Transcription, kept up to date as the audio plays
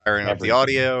Firing up the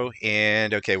audio,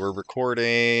 and okay, we're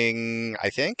recording, I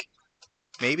think?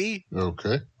 Maybe?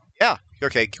 Okay. Yeah.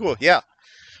 Okay, cool. Yeah.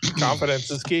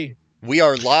 Confidence is key. We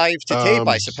are live to tape,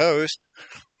 I suppose.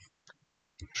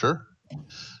 Sure.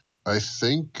 I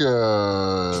think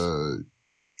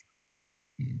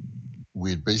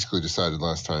we had basically decided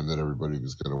last time that everybody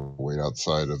was going to wait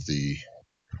outside of the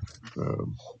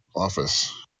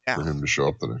office for him to show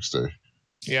up the next day.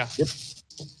 Yeah. Yep.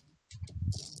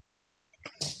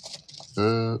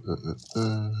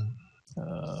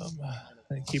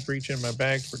 I keep reaching in my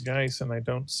bag for Geist, and I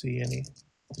don't see any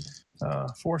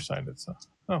four-sided stuff.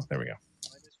 Oh, there we go.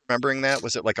 Remembering that,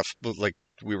 was it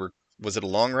was it a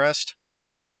long rest?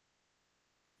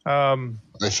 I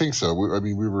think so.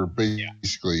 We were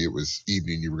basically, it was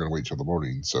evening. You were going to wait till the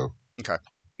morning, so. Okay.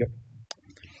 Yep.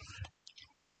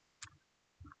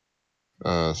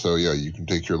 So yeah, you can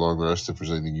take your long rest if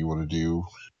there's anything you want to do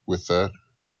with that.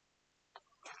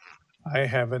 I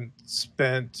haven't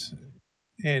spent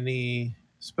any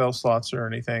spell slots or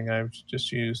anything. I've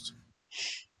just used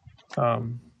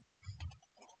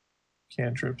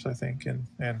cantrips, I think, and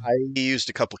I used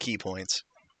a couple key points.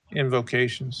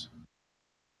 Invocations.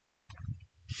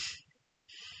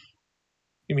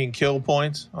 You mean kill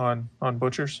points on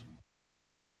butchers?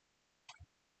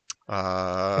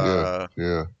 Yeah.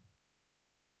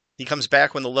 He comes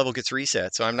back when the level gets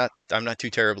reset, so I'm not too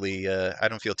terribly. I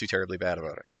don't feel too terribly bad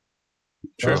about it.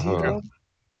 Sure.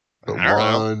 But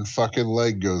one fucking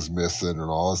leg goes missing, and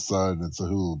all of a sudden it's a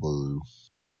hula baloo.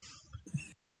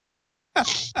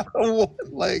 One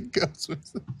leg goes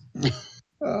missing.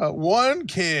 One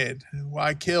kid.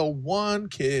 I killed one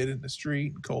kid in the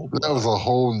street in cold blood. That was a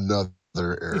whole nother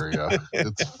area.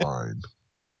 It's fine.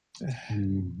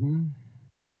 Mm-hmm.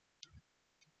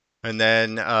 And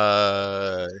then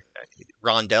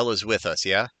Rondell is with us,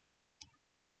 yeah?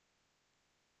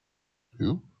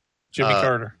 Who? Jimmy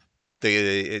Carter.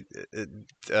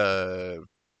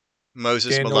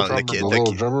 Moses Daniel Malone, Drummer the kid. The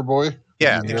little drummer boy?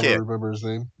 Yeah, You the never kid. remember his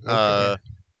name? Okay.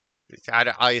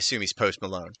 I assume he's Post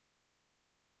Malone.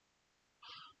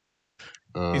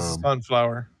 He's a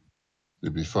sunflower.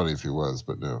 It'd be funny if he was,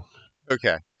 but no.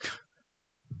 Okay.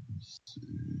 Let's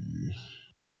see.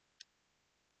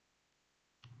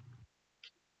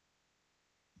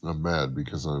 I'm mad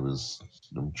because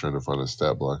I'm trying to find a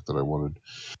stat block that I wanted.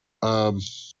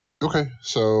 Okay,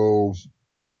 so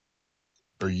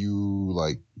are you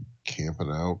like camping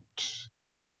out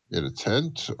in a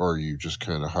tent, or are you just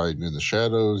kind of hiding in the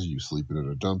shadows? Are you sleeping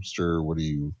in a dumpster? What do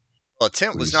you? Well, a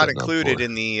tent was not included for?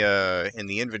 in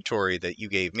the inventory that you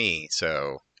gave me,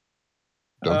 so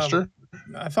Dumpster?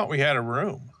 I thought we had a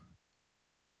room.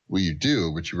 Well, you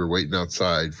do, but you were waiting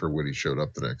outside for when he showed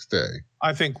up the next day.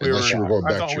 I think Unless you were going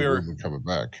back to your room and coming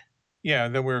back. Yeah,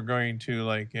 then we were going to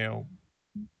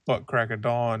butt crack of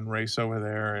dawn, race over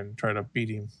there and try to beat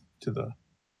him to the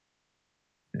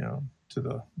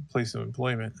place of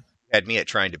employment. you had me at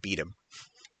trying to beat him.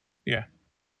 Yeah.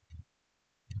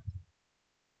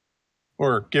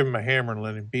 Or give him a hammer and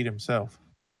let him beat himself.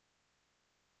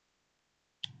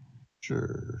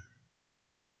 Sure.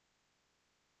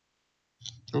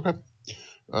 Okay.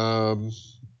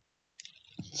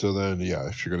 So then, yeah,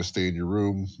 if you're going to stay in your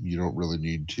room, you don't really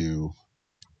need to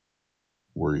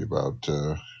worry about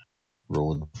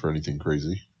rolling for anything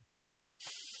crazy.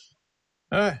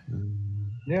 Yeah.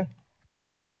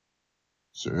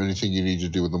 Is there anything you need to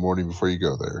do in the morning before you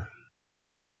go there?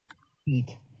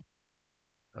 Eat.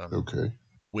 Okay.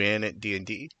 Win at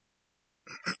D&D.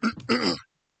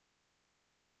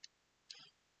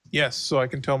 Yes, so I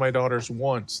can tell my daughters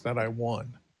once that I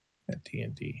won at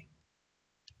D&D.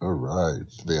 All right.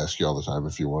 They ask you all the time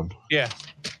if you won? Yeah.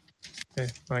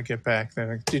 Okay, when I get back,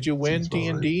 they're like, did you win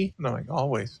D&D? And I'm like,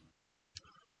 always.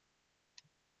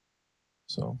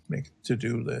 So make a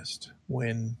to-do list.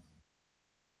 Win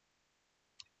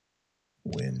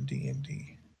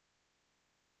D&D.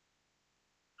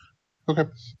 Okay.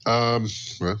 Well,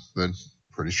 then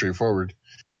pretty straightforward.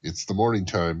 It's the morning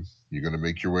time. You're going to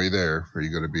make your way there. Are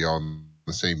you going to be on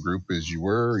the same group as you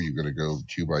were? Are you going to go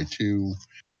 2 by 2?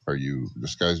 Are you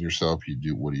disguising yourself?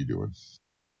 What are you doing?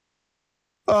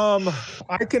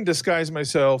 I can disguise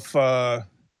myself.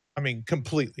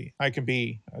 Completely. I can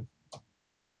be a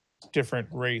different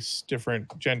race,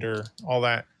 different gender, all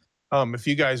that. If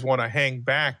you guys want to hang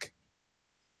back,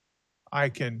 I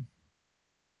can.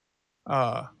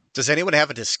 Does anyone have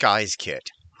a disguise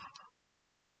kit?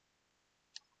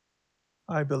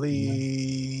 I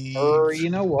believe. Or you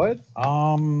know what?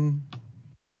 Hold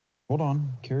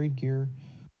on. Carried gear.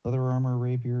 Leather armor,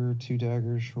 rapier, 2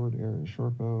 daggers, short arrow,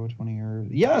 short bow, 20 arrows.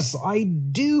 Yes, I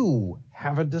do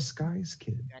have a disguise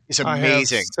kit. It's I have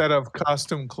amazing. set of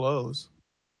costume clothes.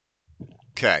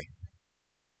 Okay.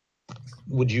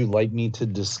 Would you like me to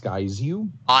disguise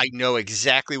you? I know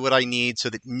exactly what I need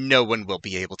so that no one will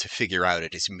be able to figure out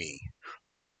it is me.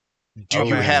 Do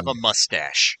you Okay. have a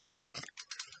mustache?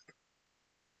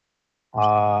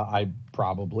 I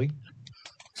probably.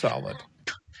 Solid.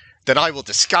 Then I will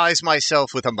disguise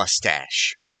myself with a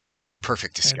mustache.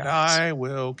 Perfect disguise. And I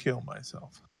will kill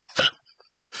myself.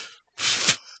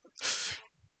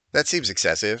 That seems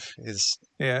excessive.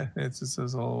 Yeah, it's a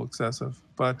little excessive.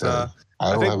 But I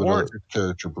I don't think have another warranted.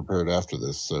 character prepared after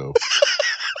this, so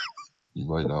you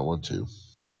might not want to.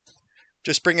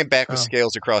 Just bring him back with Oh.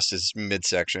 scales across his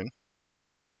midsection.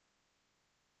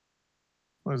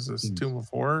 What is this? Tomb of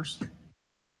Horrors?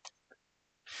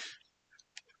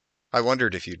 I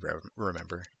wondered if you'd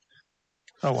remember.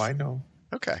 Oh, I know.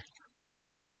 Okay.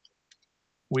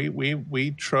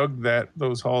 We trugged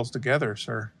those halls together,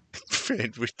 sir.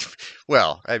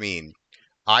 Well, I mean,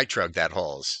 I trugged that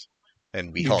halls,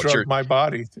 and we You hauled drugged my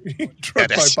body. You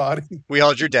drugged my Yes. body. we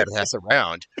hauled your dead ass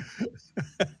around.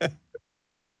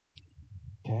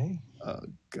 Okay. Oh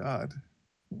God,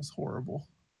 it was horrible.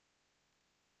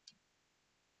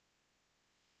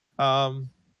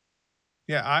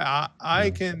 Yeah,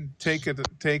 I can take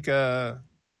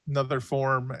another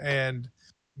form and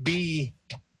be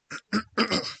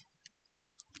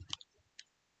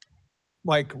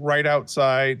like right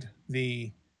outside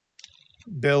the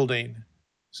building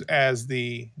as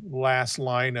the last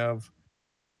line of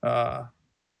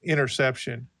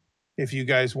interception. If you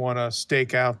guys want to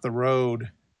stake out the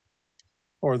road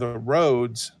or the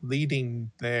roads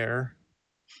leading there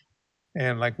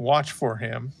and like watch for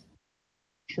him.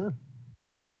 Sure.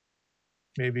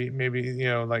 Maybe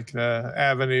like the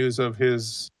avenues of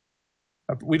his.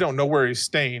 We don't know where he's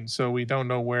staying, so we don't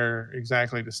know where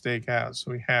exactly to stake out.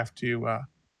 So we have to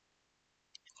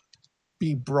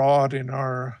be broad in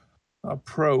our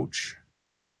approach.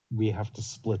 We have to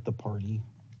split the party.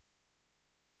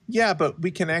 Yeah, but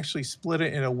we can actually split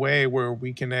it in a way where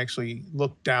we can actually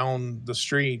look down the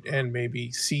street and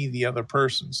maybe see the other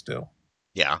person still.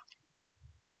 Yeah.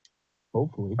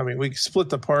 Hopefully. I mean, we can split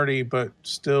the party, but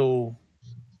still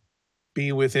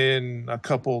be within a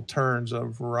couple turns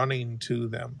of running to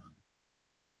them.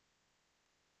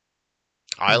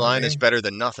 Eyeline is mean? better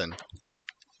than nothing.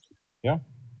 Yeah.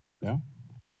 Yeah.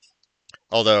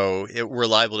 Although we're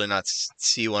liable to not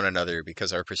see one another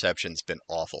because our perception's been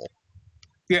awful.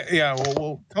 Yeah. Well,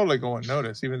 we'll totally go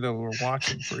unnoticed, even though we're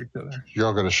watching for each other. You're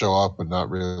all going to show up and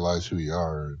not realize who you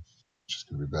are. It's just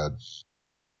going to be bad.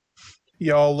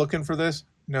 Y'all looking for this?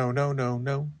 No. Doom,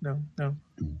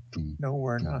 doom, No,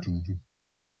 we're doom, not. doom, doom.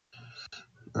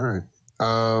 All right.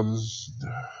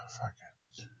 Fuck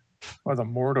it. Oh, the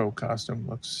Mordo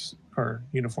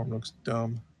uniform looks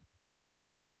dumb.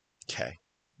 Okay.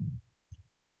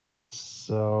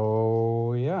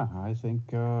 So, yeah, I think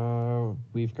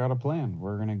we've got a plan.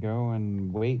 We're going to go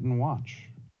and wait and watch.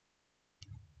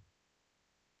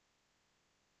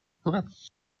 Okay.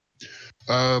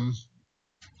 I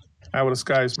will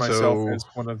disguise myself So- as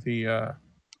one of the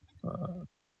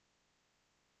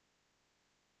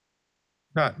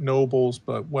not nobles,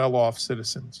 but well-off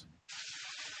citizens.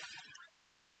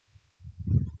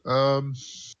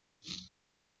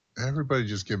 Everybody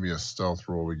just give me a stealth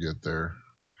roll to get there.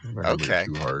 I'm not gonna make Okay. it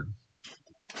too hard.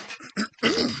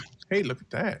 Hey, look at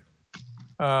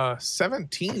that.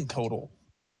 17 total.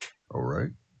 All right.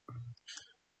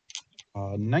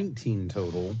 19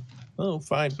 total. Oh,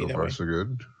 fine. Be So that far, way. so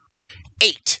good.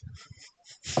 8.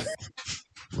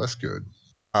 Less good.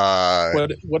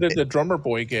 What did the drummer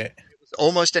boy get?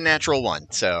 Almost a natural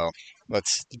 1. So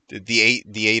the 8.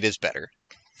 The 8 is better.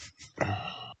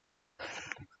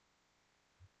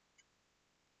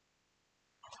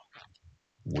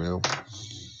 Well,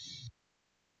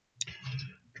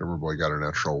 drummer boy got a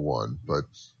natural 1, but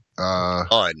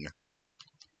Fun.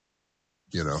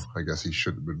 I guess he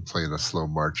should have been playing a slow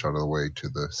march out of the way to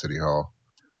the city hall.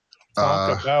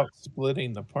 Talk about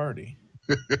splitting the party.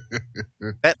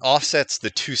 That offsets the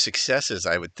 2 successes,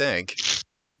 I would think,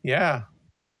 Yeah,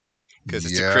 because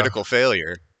it's a critical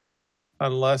failure.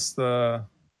 unless we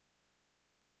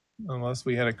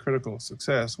had a critical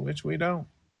success, which we don't.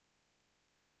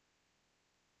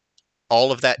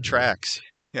 All of that tracks.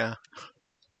 Well,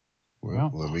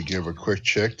 let me give a quick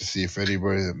check to see if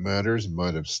anybody that matters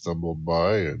might have stumbled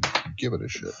by and give it a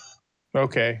shit.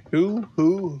 Okay,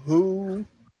 who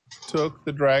took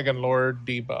the Dragon Lord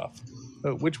debuff?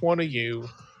 Which one of you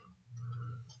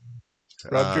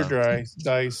rubbed your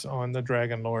dice on the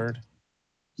Dragon Lord?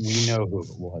 We know who it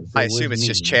was. I It was assume it's me.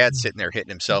 just Chad sitting there hitting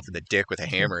himself in the dick with a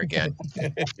hammer again.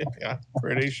 Yeah,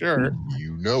 pretty sure.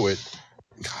 You know it.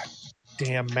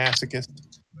 Damn masochist.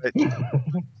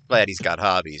 Glad he's got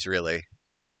hobbies, really.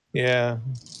 Yeah.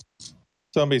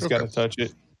 Somebody's got to Okay. touch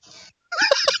it.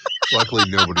 Luckily,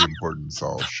 nobody important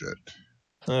saw shit.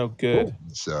 Oh, good.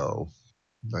 So,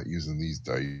 not using these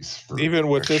dice for Even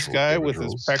with this actual guy damage with his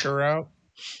rolls. pecker out.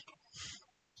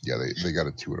 Yeah, they got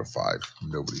a 2 and a 5.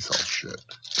 Nobody saw shit.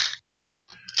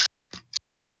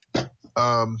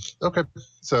 Okay,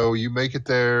 so you make it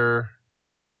there.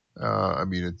 I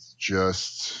mean, it's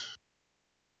just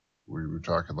we were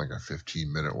talking like a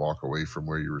 15-minute walk away from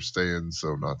where you were staying,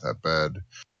 so not that bad.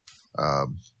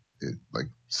 It like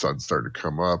sun started to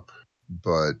come up,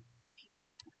 but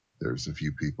there's a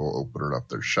few people opening up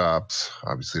their shops.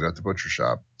 Obviously, not the butcher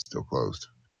shop, still closed.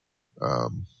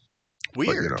 But you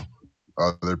Weird. know,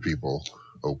 other people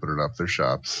opening up their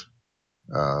shops.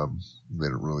 They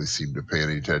don't really seem to pay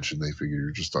any attention. They figure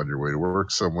you're just on your way to work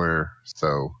somewhere,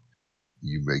 so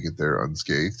you make it there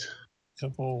unscathed.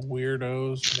 Couple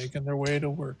weirdos making their way to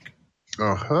work.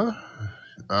 Uh-huh.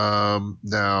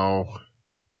 Now,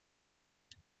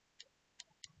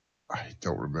 I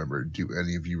don't remember. Do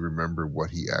any of you remember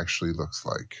what he actually looks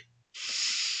like?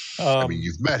 I mean,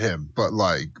 you've met him, but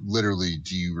like, literally,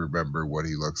 do you remember what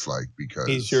he looks like? Because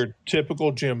He's your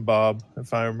typical Jim Bob,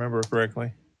 if I remember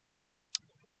correctly.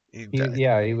 He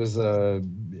he was a.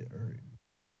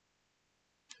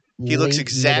 he looks late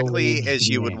exactly middle-aged as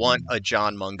you would man. want a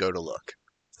John Mungo to look.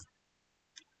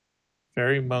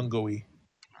 Very mungo-y.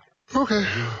 Okay.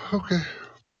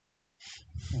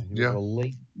 He was Yeah. a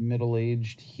late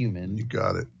middle-aged human. You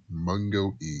got it.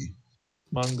 Mungo E.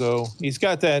 Mungo. He's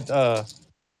got that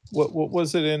what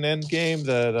was it in Endgame?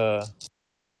 That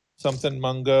something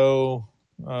Mungo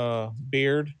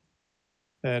beard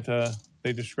that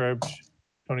they described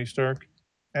Tony Stark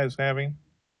as having.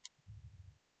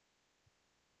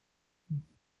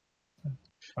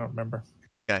 I don't remember.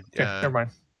 Yeah, Okay, never mind.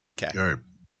 All right.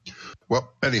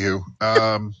 Well, anywho,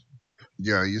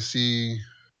 yeah, you see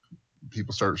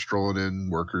people start strolling in,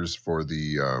 workers for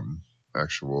the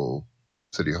actual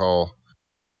city hall.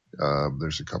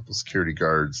 There's a couple security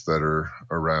guards that are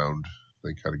around.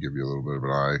 They kind of give you a little bit of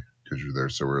an eye because you're there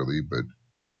so early, but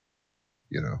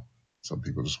you know, some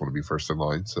people just want to be first in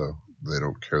line, so they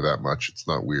don't care that much. It's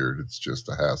not weird. It's just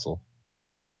a hassle.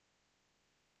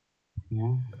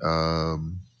 Yeah.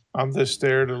 I'm just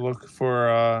there to look for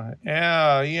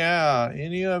yeah.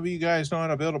 Any of you guys know how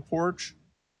to build a porch?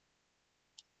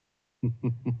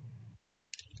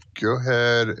 Go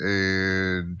ahead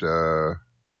and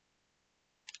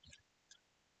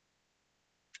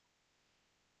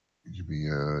give me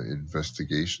an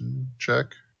investigation check.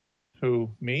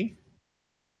 Who, me?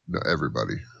 No,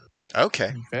 everybody. Okay.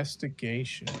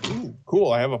 Investigation. Ooh,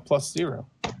 cool. I have a +0.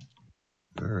 All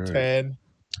right. 10.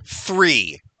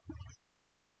 3.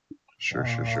 Sure.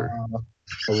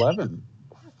 11.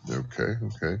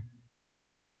 Okay.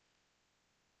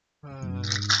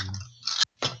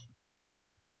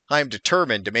 I'm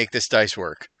determined to make this dice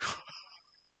work.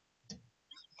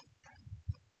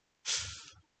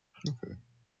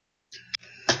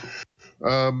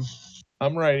 Um,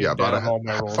 I'm writing Yeah, about down a all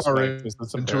my half rolls. hour tonight 'cause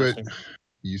it's into it, embarrassing.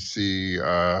 you see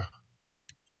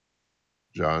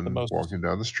John The most- walking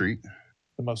down the street.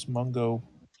 The most mungo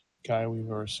guy we've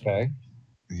ever seen. Okay.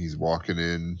 He's walking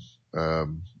in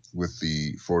with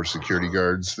the 4 security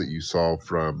guards that you saw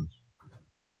from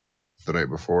the night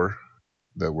before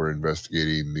that were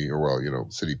investigating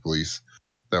city police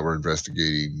that were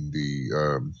investigating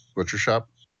the butcher shop.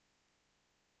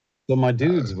 So my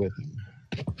dude's with me.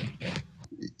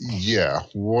 Yeah,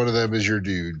 one of them is your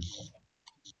dude,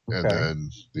 and Okay.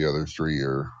 then the other 3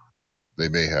 they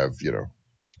may have,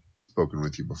 spoken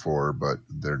with you before, but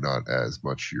they're not as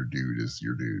much your dude as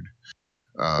your dude.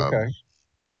 Okay.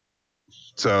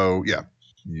 So, yeah,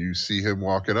 you see him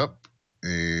walking up,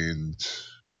 and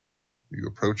you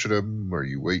approaching him? Are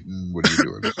you waiting? What are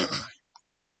you doing?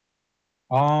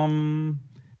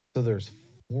 So there's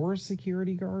 4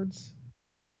 security guards.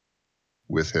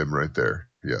 With him right there,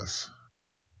 yes.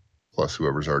 Plus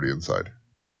whoever's already inside.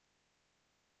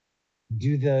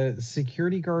 Do the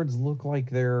security guards look like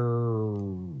they're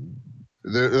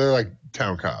They're like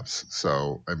town cops,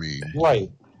 so I mean,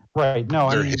 right? No,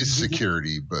 they're I mean, his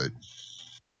security, but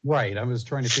right. I was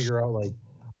trying to figure out, like,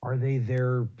 are they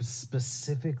there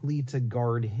specifically to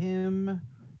guard him,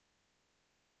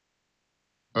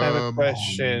 I have a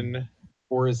question.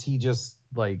 or is he just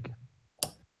like,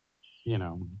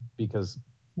 because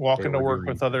Walking they to were work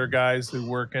doing- with other guys who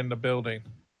work in the building.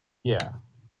 yeah.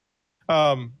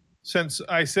 since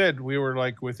I said we were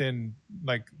like within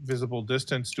like visible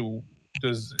distance,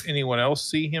 does anyone else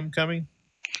see him coming?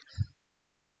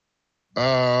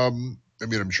 I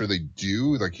mean, I'm sure they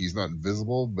do. Like, he's not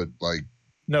invisible, but like,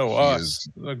 No, he us, is.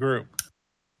 the group.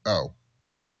 Oh.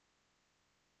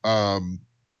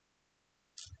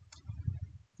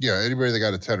 Yeah, anybody that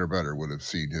got a 10 or better would have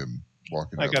seen him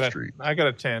walking down the street. I got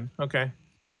a 10. Okay.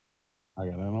 I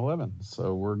got an 11,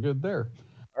 so we're good there.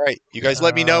 All right, you guys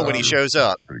let me know when he shows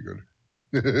up. Pretty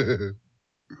good.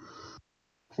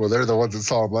 Well, they're the ones that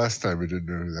saw him last time and didn't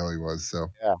know who the hell he was. So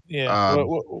Yeah.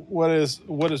 What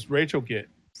does Rachel get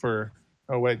for?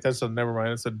 Oh wait, never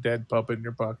mind. It's a dead puppet in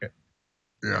your pocket.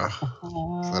 yeah,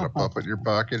 is that a puppet in your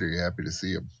pocket? Or are you happy to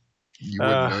see him? You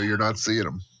wouldn't know you're not seeing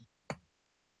him.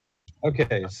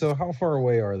 Okay, so how far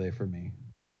away are they from me?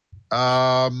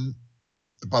 About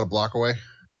a block away.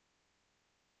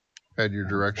 Head your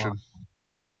direction.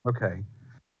 Okay.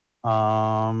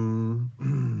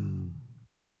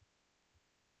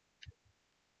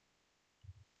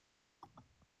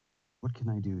 What can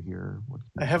I do here?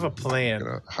 I have a plan. You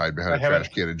gonna hide behind a trash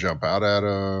can and jump out at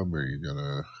him, or are you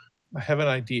gonna? I have an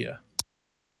idea.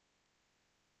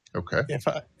 Okay.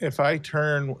 If I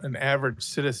turn an average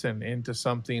citizen into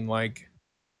something like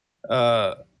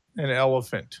an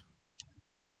elephant,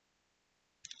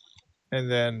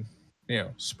 and then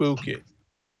spook it,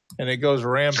 and it goes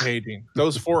rampaging,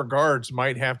 those 4 guards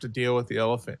might have to deal with the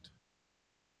elephant.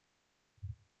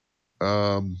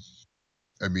 I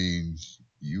mean,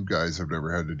 you guys have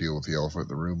never had to deal with the elephant in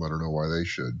the room. I don't know why they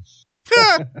should.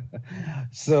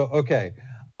 So okay.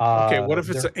 Okay, what if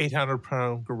it's an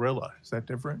 800-pound gorilla? Is that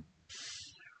different?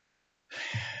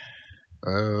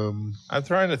 I'm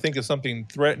trying to think of something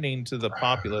threatening to the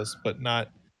populace, but not,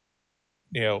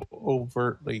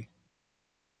 overtly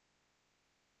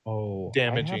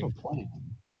damaging. I have a plan.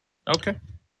 Okay.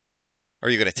 Are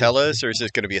you going to tell us, or is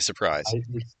this going to be a surprise?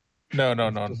 No.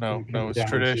 It's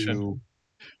tradition.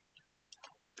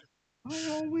 I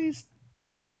always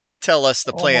Tell us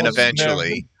the plan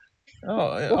eventually.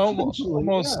 Almost.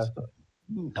 Well,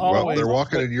 Always. they're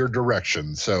walking in your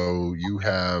direction, so you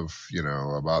have,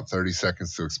 about 30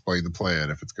 seconds to explain the plan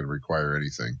if it's going to require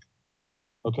anything.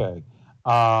 Okay.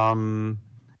 Are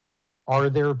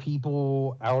there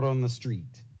people out on the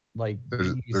street? Like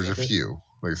there's a few.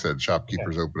 Like I said,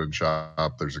 shopkeepers opening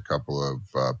shop. There's a couple of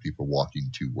people walking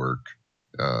to work,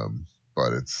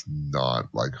 but it's not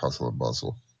like hustle and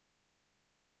bustle.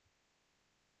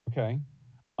 Okay.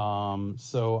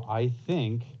 So I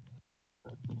think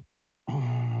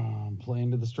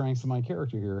playing to the strengths of my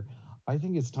character here, I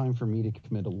think it's time for me to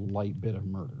commit a light bit of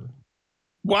murder.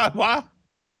 What?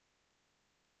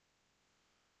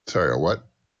 Sorry, a what?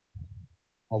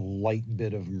 A light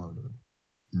bit of murder.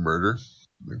 Murder?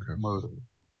 Okay. Murder.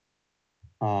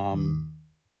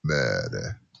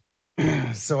 Murder.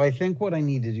 So I think what I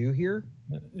need to do here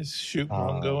is shoot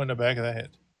Mungo in the back of the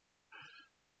head.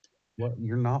 Well,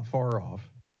 you're not far off.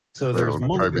 So there's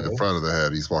Mungo. Probably the front of the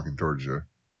head. He's walking towards you.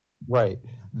 Right.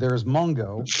 There's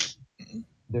Mungo.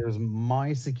 There's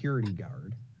my security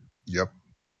guard. Yep.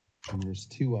 And there's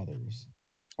 2 others.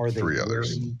 Are they 3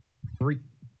 others? 3.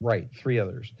 Right. 3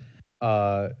 others.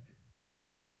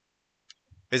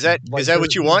 Is that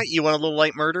what you want? You want a little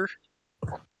light murder?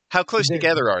 How close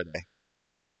together are they?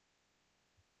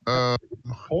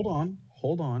 Hold on.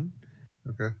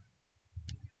 Okay.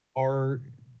 Are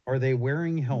they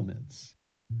wearing helmets?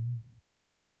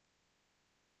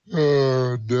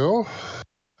 No.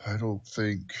 I don't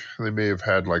think they may have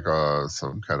had like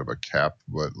some kind of a cap,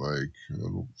 but like I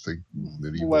don't think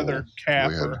medieval leather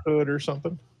cap really or hood or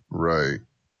something. Right.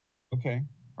 Okay.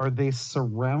 Are they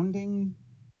surrounding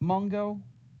Mungo?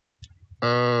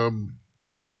 Yeah,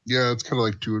 it's kind of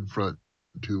like 2 in front,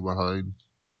 2 behind,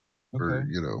 or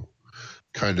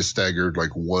kind of staggered,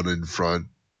 like 1 in front,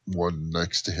 1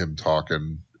 next to him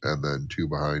talking, and then 2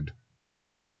 behind.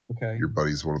 Okay. Your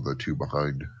buddy's one of the 2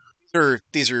 behind.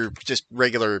 These are just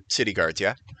regular city guards,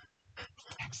 yeah?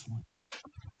 Excellent.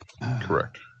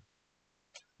 Correct.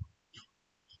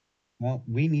 Well,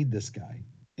 we need this guy,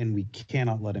 and we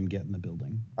cannot let him get in the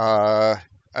building.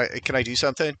 Can I do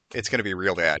something? It's going to be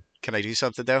real bad. Can I do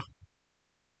something, though?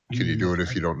 Can you do it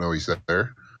if you don't know he's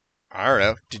there? I don't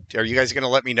know. Are you guys going to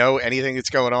let me know anything that's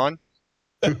going on?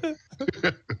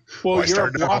 Well, you're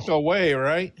a block away,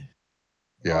 right?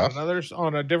 Yeah.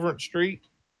 On a different street.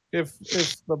 If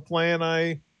the plan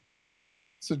I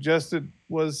suggested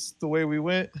was the way we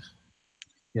went.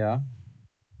 Yeah.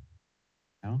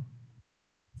 Yeah.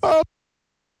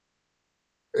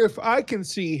 If I can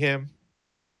see him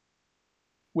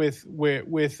with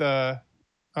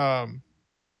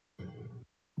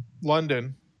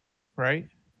London, right?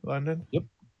 London?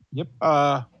 Yep.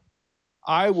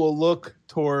 I will look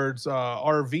towards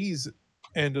RV's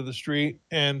end of the street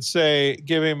and say,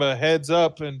 give him a heads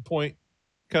up and point,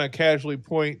 kind of casually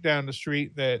point down the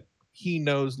street that he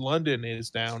knows London is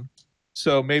down.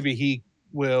 So maybe he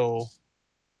will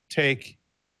take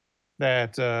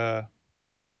that.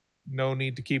 No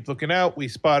need to keep looking out. We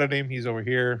spotted him. He's over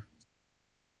here.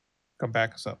 Come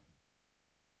back us up.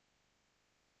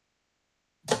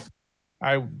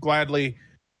 I gladly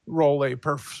roll a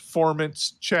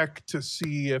performance check to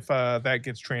see if that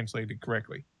gets translated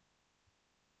correctly.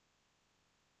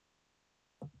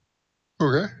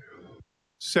 Okay.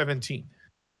 17.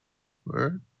 All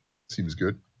right. Seems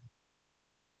good.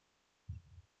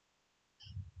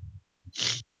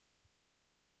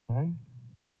 Okay.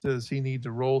 Does he need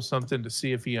to roll something to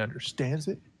see if he understands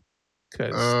it?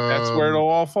 Because that's where it'll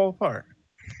all fall apart.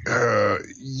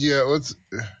 Yeah, let's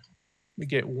We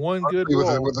get one good with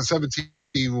roll. a 17,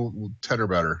 10 or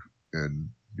better, and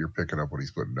you're picking up what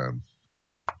he's putting down.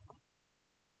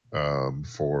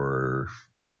 For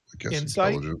I guess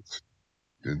Insight? intelligence.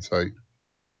 Insight.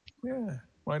 Yeah,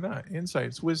 why not?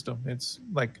 Insight's wisdom. It's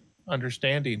like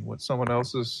understanding what someone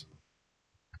else is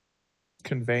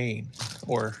conveying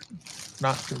or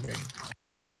not conveying.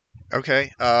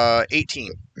 Okay.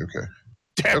 18. Okay.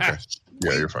 Damn. Okay.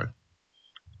 Yeah, you're fine.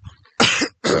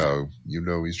 So you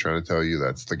know he's trying to tell you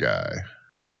that's the guy.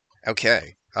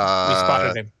 Okay. We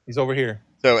spotted him. He's over here.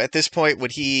 So at this point,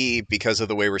 would he, because of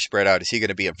the way we're spread out, is he going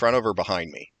to be in front of or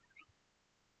behind me?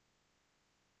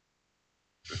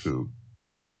 Who?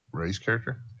 Ray's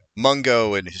character?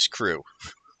 Mungo and his crew.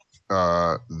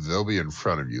 They'll be in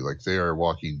front of you. Like they are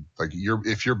walking. Like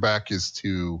if your back is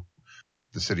to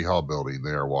the city hall building,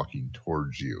 they are walking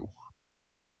towards you.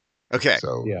 Okay.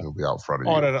 So Yeah. they'll be out front of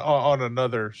On you. on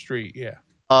another street, yeah.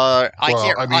 I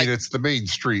mean, it's the main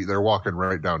street. They're walking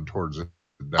right down towards it.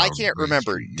 I can't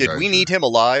remember. Street. Did we need him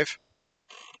alive?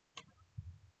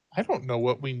 I don't know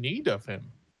what we need of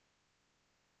him.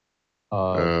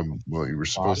 Well, you were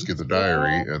supposed to get the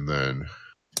diary, and then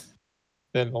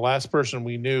Then the last person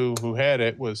we knew who had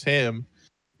it was him,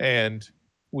 and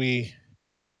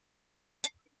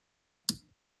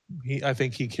I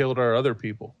think he killed our other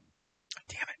people.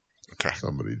 Damn it. Okay.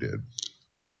 somebody did.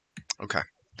 Okay.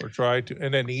 Or tried to,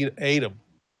 and then ate him.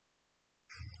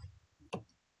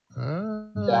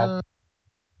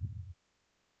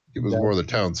 It was more the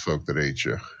townsfolk that ate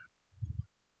you.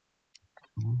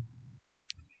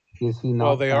 Is he not?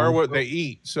 Well, they are what townsfolk? they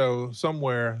eat. So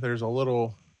somewhere there's a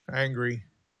little angry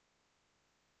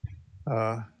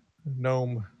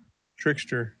gnome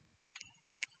trickster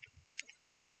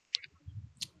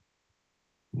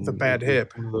with a bad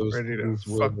hip, One of those ready to things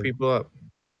fuck where people up.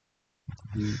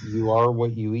 You are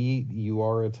what you eat. You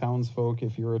are a townsfolk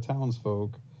if you're a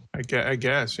townsfolk. I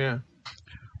guess, yeah.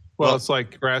 Well, Well- it's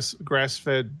like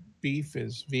grass-fed beef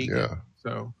is vegan, Yeah,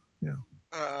 so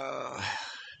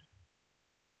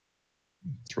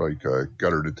it's like a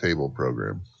gutter to table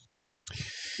program.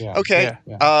 Yeah. Okay.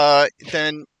 yeah.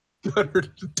 Then Gutter to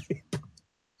the table.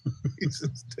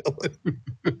 Jesus, Dylan.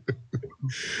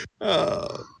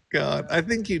 Oh God, I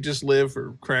think you just live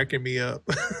for cracking me up.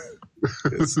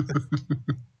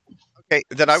 okay,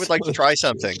 then I would like to try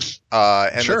something.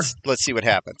 And Sure. let's see what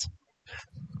happens.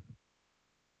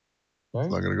 It's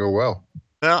not going to go well.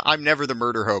 Well, I'm never the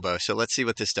murder hobo, so let's see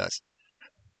what this does.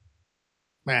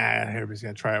 Everybody's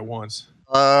gonna try it once.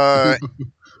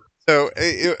 So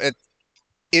in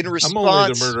I'm only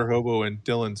response, the murder hobo in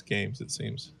Dylan's games, it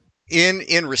seems.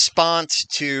 in response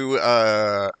to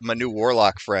my new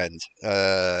warlock friend,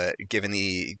 given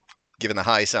the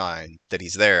high sign that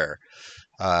he's there,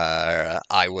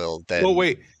 I will then. Well,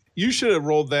 wait. You should have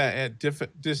rolled that at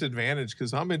disadvantage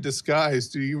because I'm in disguise.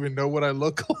 Do you even know what I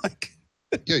look like?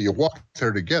 Yeah, you walk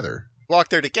there together. Walk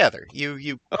there together.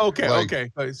 You. Okay, Like-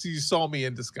 okay. So you saw me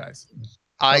in disguise.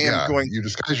 I Yeah, am going. You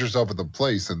disguise yourself at the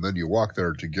place, and then you walk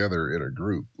there together in a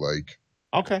group. Like,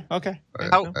 Okay.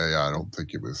 How- I don't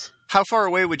think it was. How far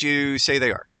away would you say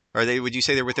they are? Would you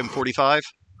say they're within 45?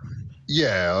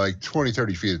 Yeah, like 20,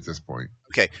 30 feet at this point.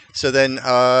 Okay, so then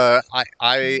I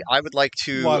would like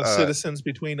to. A lot of citizens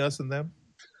between us and them.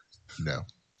 No,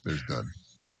 there's none.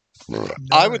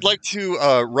 I would like to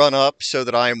run up so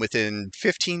that I am within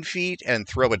 15 feet and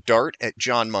throw a dart at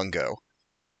John Mungo.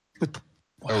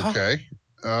 Wow. Okay.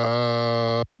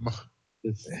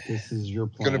 This is your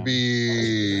plan. Gonna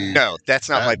be No, that's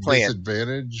not my at plan.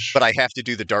 disadvantage. But I have to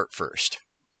do the dart first.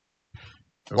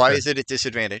 Why Okay. is it at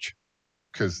disadvantage?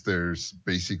 Because there's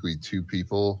basically two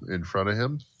people in front of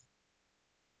him.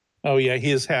 Oh yeah,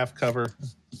 he is half cover.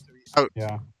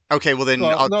 Yeah. Okay, well then,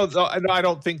 Well, no, I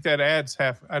don't think that adds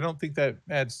half. I don't think that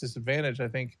adds disadvantage. I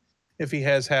think if he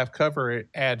has half cover, it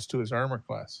adds to his armor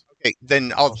class. okay,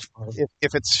 then I'll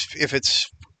if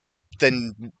it's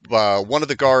then one of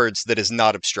the guards that is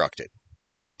not obstructed.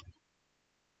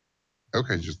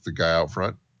 Okay, just the guy out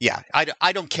front. Yeah,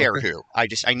 I don't care Okay. who. I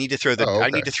need to throw Oh, I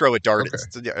okay. need to throw a dart.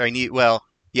 Okay. I need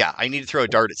to throw a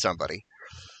dart at somebody.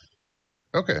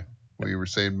 Okay. Well, you were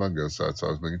saying Mungo, so that's why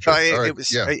I was making sure. All right. It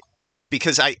was yeah.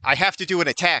 because I have to do an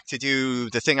attack to do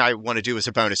the thing I want to do as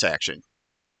a bonus action.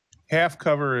 Half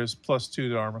cover is +2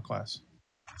 to armor class.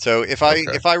 So if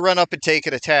I run up and take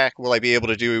an attack, will I be able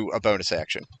to do a bonus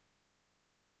action?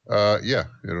 Yeah,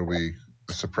 it'll be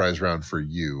a surprise round for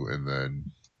you, and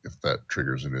then if that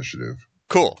triggers initiative.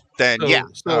 Cool. Then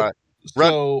So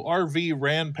RV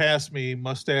ran past me,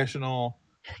 mustache and all,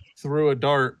 threw a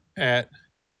dart at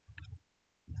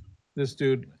this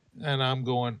dude, and I'm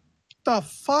going, the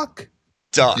fuck?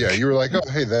 duck. Yeah, you were like, oh,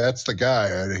 hey, that's the guy,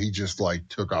 and he just like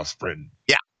took off sprinting.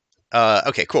 Yeah.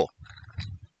 Okay. Cool.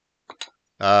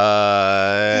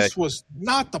 This was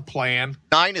not the plan.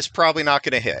 9 is probably not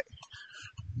going to hit.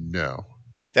 No.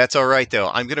 That's all right though.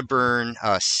 I'm going to burn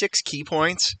 6 key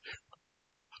points.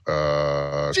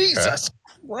 Jesus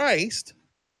Christ!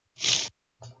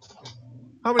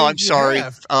 How many? Oh, I'm did you sorry.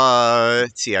 have?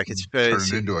 Let's see. I could Turn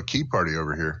spend. it into a key party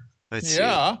over here. Let's see.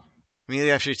 Yeah.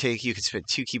 Immediately after you take, you can spend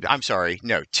 2 key. I'm sorry.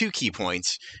 No, 2 key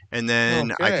points, and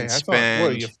then I can thought, spend.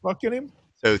 what, are you fucking him?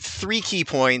 So 3 key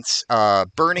points.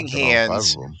 Burning Fucking all 5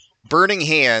 hands. of them. Burning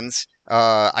hands.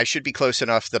 I should be close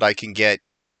enough that I can get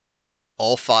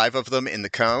all 5 of them in the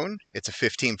cone. It's a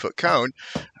 15-foot cone.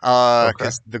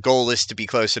 Because the goal is to be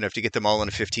close enough to get them all in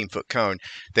a 15-foot cone.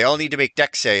 They all need to make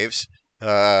dex saves.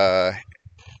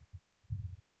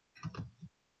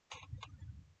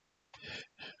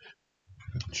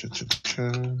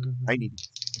 Cha-cha-cha. I need.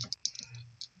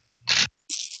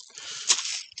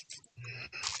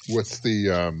 What's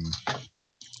the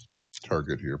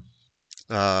target here?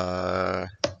 I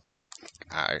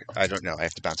don't know. I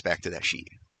have to bounce back to that sheet.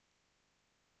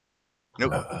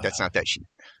 Nope, that's not that sheet.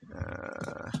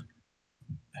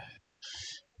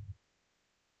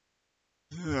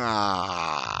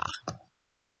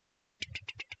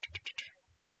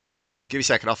 Give me a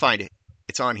second. I'll find it.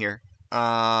 It's on here.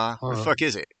 Where the fuck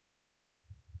is it?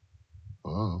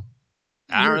 Oh.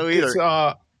 I don't know either. It's,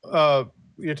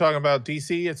 you're talking about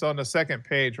DC. It's on the second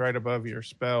page, right above your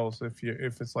spells. If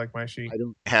it's like my sheet, I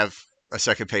don't have a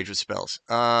second page with spells.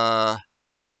 then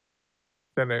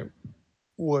it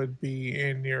would be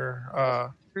in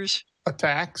your Here's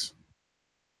attacks.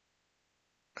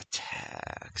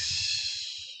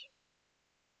 attacks.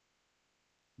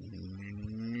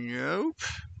 Nope.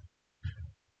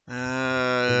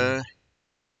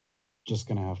 Just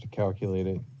gonna have to calculate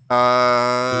it.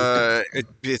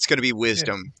 It's going to be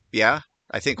wisdom. Yeah,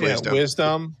 I think wisdom. Yeah,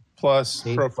 wisdom plus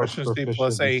 8 plus proficiency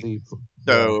plus 8. proficiency.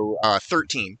 So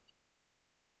 13.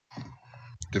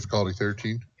 Difficulty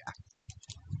 13?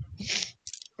 Yeah.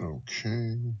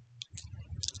 Okay.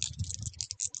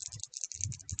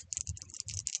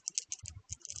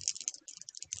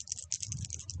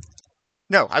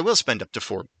 No, I will spend up to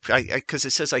 4. Because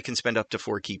it says I can spend up to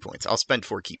 4 key points. I'll spend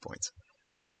 4 key points.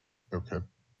 Okay.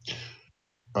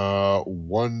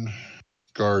 1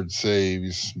 guard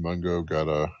saves. Mungo got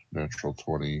a natural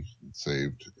 20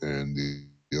 saved, and the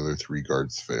other 3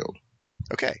 guards failed.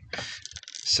 Okay.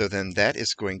 So then that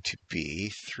is going to be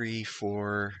 3,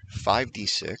 4,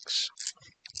 5d6.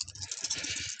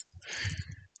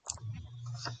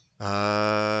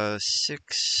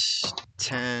 6,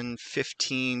 10,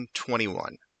 15,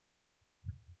 21.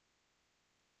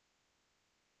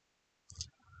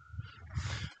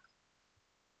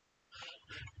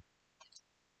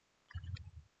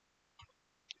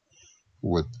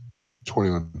 With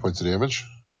 21 points of damage?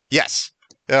 Yes.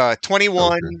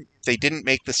 21, Okay. they didn't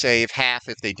make the save. Half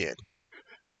if they did.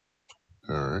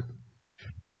 All right.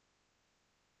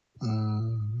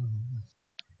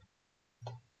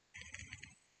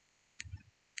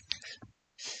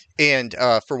 And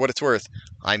for what it's worth,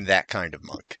 I'm that kind of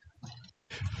monk.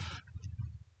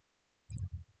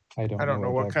 I don't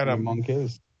know what that kind of monk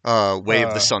is. Way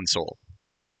of the Sun Soul.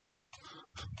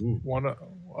 One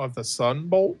of the sun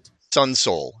bolt. Sun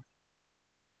Soul.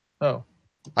 Oh,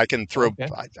 I can throw. Okay.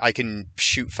 I can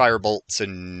shoot fire bolts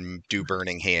and do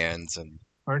burning hands, and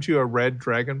aren't you a red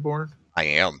dragonborn? I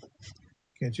am.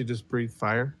 Can't you just breathe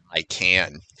fire? I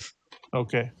can.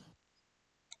 Okay.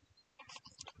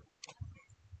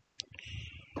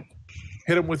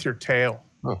 Hit him with your tail.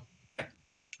 Oh.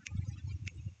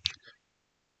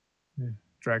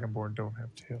 Dragonborn don't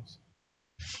have tails.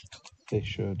 They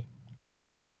should.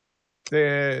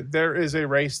 There is a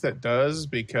race that does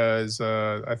because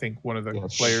I think one of the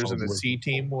Yes, players in the probably. C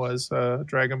team was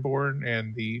Dragonborn,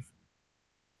 and the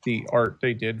art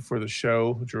they did for the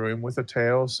show drew him with a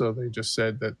tail. So they just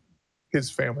said that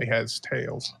his family has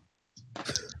tails.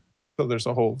 So there's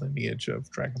a whole lineage of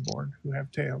Dragonborn who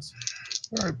have tails.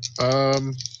 All right.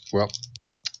 Well,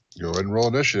 go ahead and roll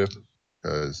initiative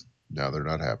because now they're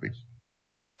not happy.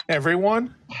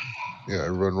 Everyone? Yeah,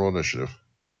 everyone roll initiative.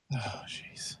 Oh,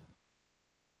 jeez.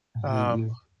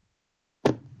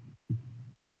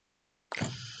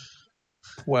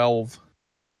 12.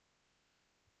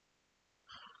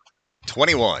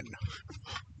 21.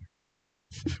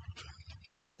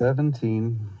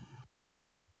 17.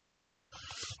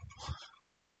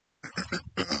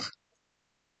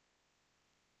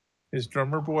 Is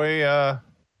Drummer Boy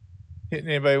hitting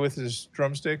anybody with his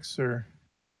drumsticks, or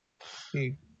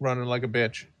he running like a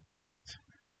bitch?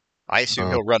 I assume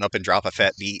he'll run up and drop a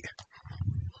fat beat.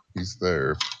 He's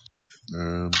there.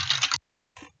 Well,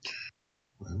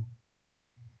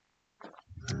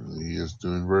 apparently he is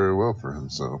doing very well for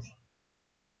himself.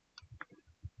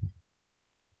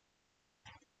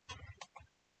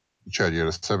 Chad, you had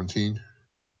a 17?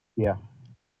 Yeah.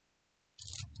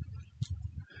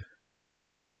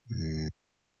 Yeah.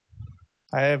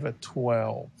 I have a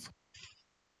 12.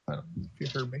 I don't know if you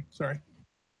heard me. Sorry.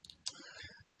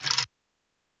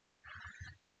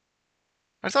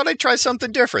 I thought I'd try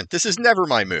something different. This is never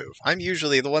my move. I'm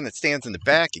usually the one that stands in the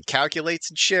back and calculates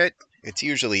and shit. It's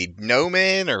usually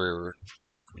Noman or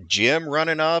Jim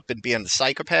running up and being the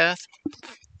psychopath.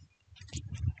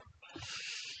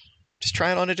 Just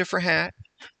trying on a different hat.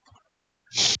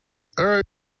 All right.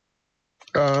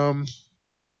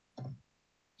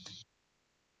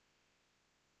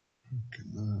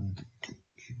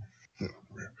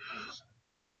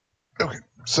 Okay,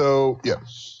 so yeah,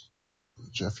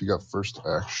 Jeff, you got first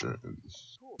action.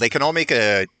 They can all make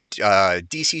a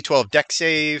DC 12 deck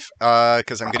save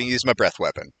because I'm going to use my breath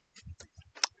weapon.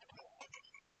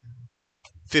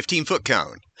 15-foot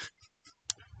cone.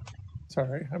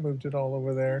 Sorry, I moved it all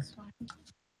over there.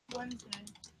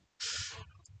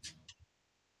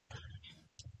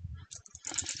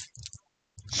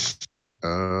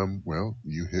 Well,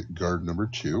 you hit guard number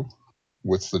 2.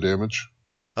 What's the damage?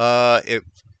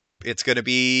 It's going to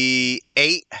be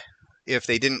 8 if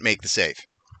they didn't make the save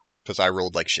because I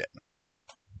rolled like shit.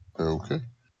 Okay.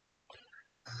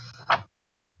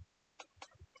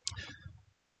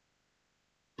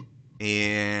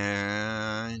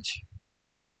 And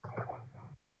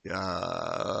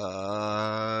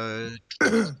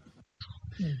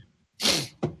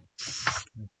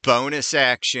bonus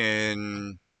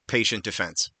action, patient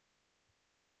defense.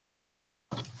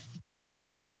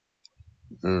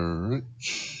 All right.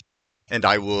 And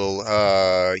I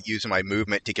will use my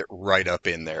movement to get right up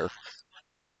in there.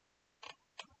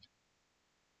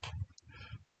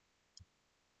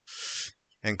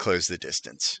 And close the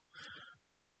distance.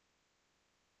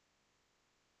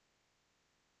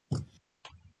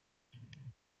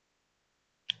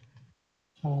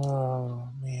 Oh,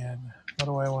 man. What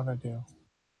do I want to do?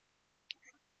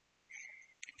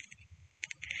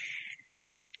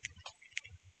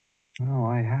 Well,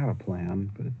 I had a plan,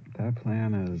 but that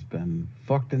plan has been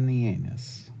fucked in the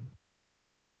anus.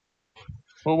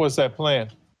 What was that plan?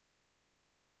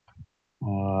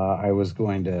 I was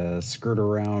going to skirt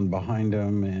around behind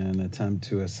him and attempt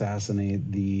to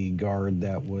assassinate the guard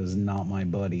that was not my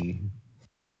buddy.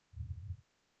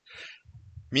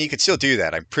 I mean, you could still do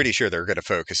that. I'm pretty sure they're going to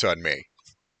focus on me.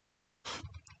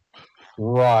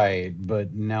 Right,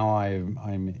 but now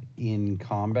I'm in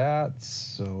combat,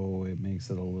 so it makes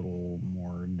it a little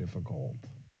more difficult.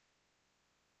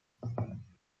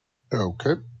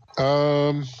 Okay.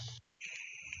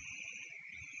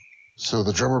 So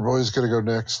the drummer boy is going to go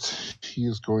next. He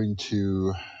is going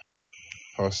to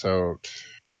toss out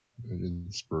an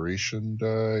inspiration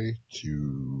die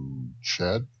to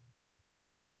Chad.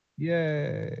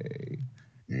 Yay!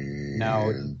 And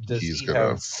Now, does he's he going to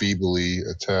have- feebly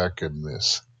attack and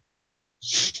miss.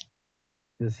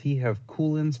 Does he have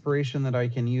cool inspiration that I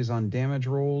can use on damage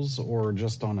rolls or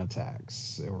just on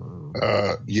attacks? Or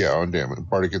Yeah, on damage.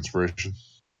 Bardic inspiration.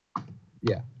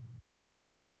 yeah.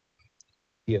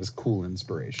 He has cool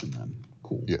inspiration then.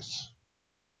 Cool. Yes.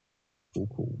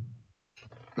 Cool.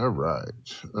 All right.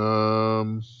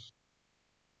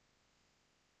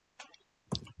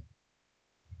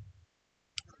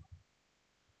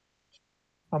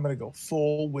 I'm going to go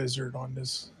full wizard on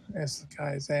this as the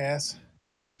guy's ass.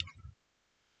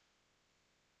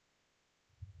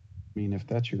 I mean, if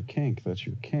that's your kink, that's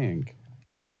your kink.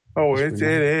 Oh, Just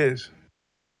it is.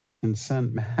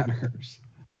 Consent matters.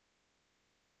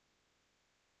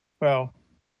 Well,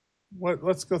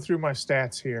 let's go through my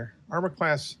stats here. Armor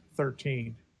class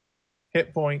 13.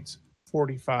 Hit points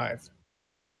 45.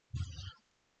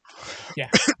 Yeah.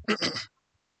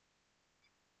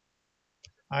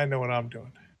 I know what I'm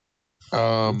doing.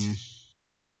 All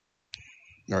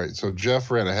right, so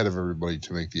Jeff ran ahead of everybody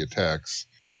to make the attacks.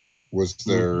 Was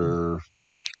there...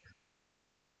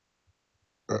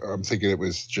 I'm thinking it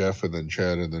was Jeff and then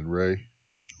Chad and then Ray.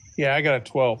 Yeah, I got a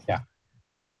 12. Yeah.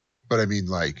 But I mean,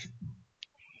 like,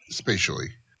 spatially.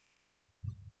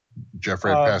 Jeff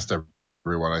ran past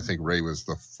everyone. I think Ray was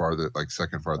the farthest, like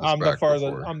second farthest back. I'm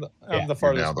the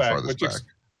farthest now the back. farthest back.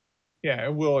 Yeah,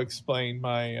 it will explain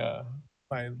my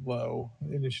my low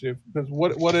initiative. Because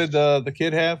what did the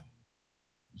kid have?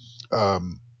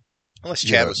 Unless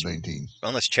Chad was 19.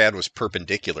 Unless Chad was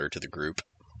perpendicular to the group.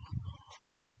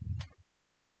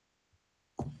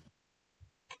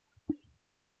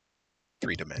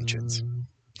 Three dimensions.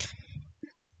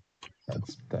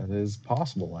 That is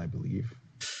possible, I believe.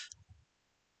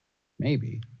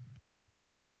 Maybe.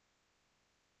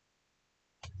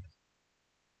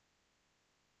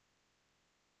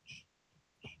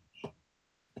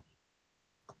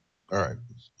 All right.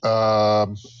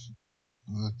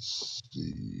 Let's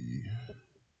see.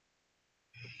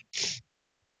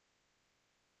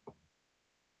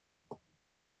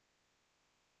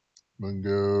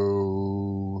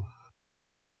 Mungo.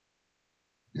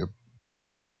 Yep.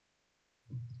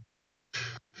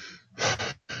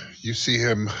 You see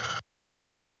him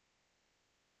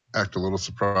act a little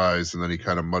surprised, and then he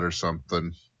kind of mutters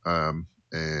something,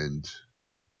 and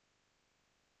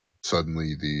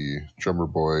suddenly the drummer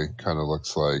boy kind of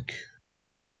looks like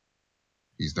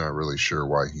he's not really sure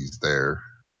why he's there,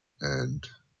 and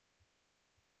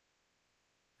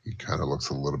he kind of looks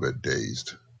a little bit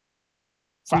dazed.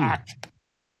 Fuck.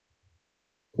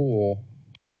 Cool.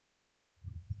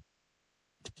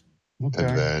 Okay.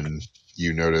 And then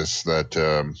you notice that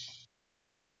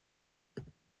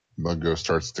Mungo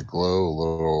starts to glow a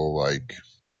little like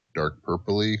dark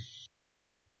purpley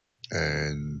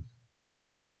and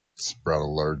sprout a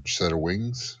large set of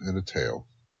wings and a tail.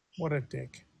 What a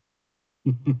dick.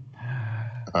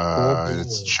 And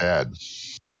it's Chad.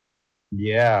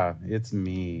 Yeah, it's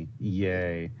me.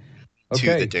 Yay. To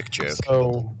the dick joke.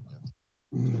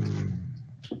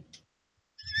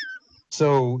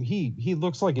 So he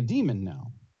looks like a demon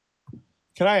now.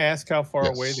 Can I ask how far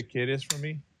Yes. away the kid is from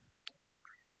me?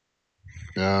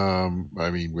 I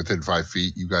mean, within 5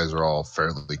 feet, you guys are all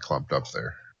fairly clumped up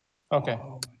there. Okay.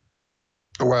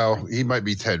 Well, he might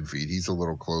be 10 feet. He's a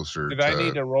little closer. Did I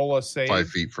need to roll a save 5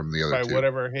 feet from the other by two?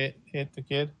 whatever hit the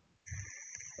kid?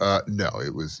 No,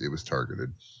 it was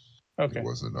targeted. Okay. It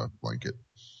wasn't a blanket.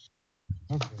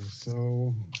 Okay,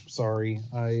 so sorry.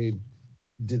 I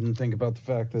didn't think about the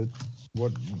fact that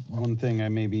one thing I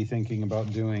may be thinking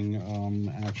about doing,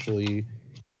 actually,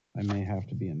 I may have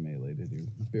to be in melee to do.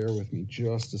 Bear with me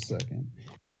just a second,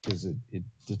 because it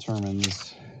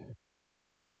determines.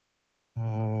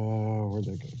 Where'd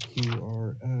that go?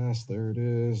 QRS, there it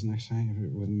is. Next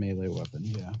time with melee weapon.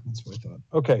 Yeah, that's what I thought.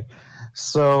 Okay,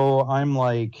 so I'm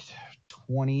like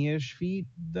 20-ish feet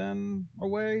then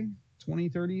away, 20,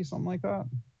 30, something like that.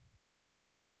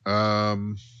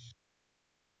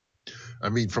 I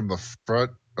mean, from the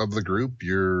front of the group,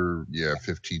 you're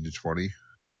 15 to 20.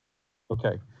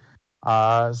 Okay.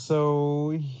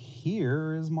 So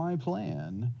here is my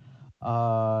plan.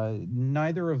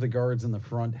 Neither of the guards in the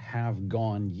front have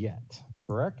gone yet,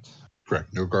 correct?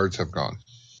 Correct. No guards have gone.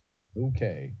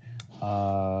 Okay.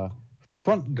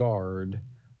 Front guard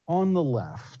on the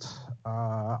left.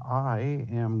 I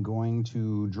am going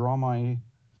to draw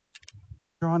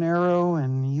an arrow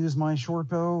and use my short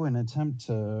bow and attempt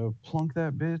to plunk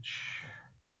that bitch.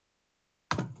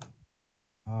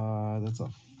 That's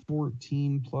a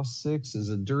 14 plus 6 is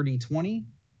a dirty 20.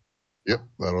 Yep,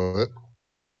 that'll hit.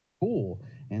 Cool.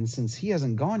 And since he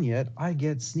hasn't gone yet, I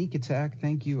get sneak attack.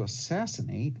 Thank you,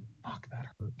 assassinate. Fuck, that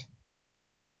hurt.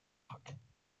 Fuck.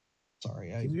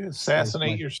 Sorry. Did you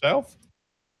assassinate yourself?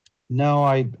 No,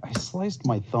 I sliced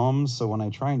my thumb, so when I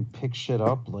try and pick shit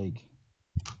up, like...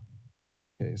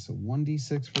 Okay, so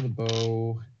 1d6 for the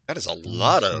bow. That is a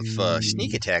lot of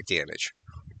sneak attack damage.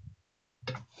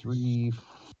 3,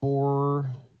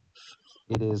 4.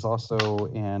 It is also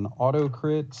an auto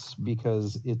crit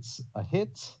because it's a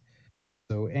hit.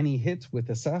 So any hit with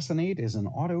assassinate is an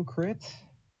auto crit.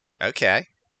 Okay.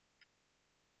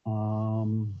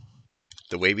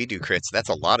 The way we do crits, that's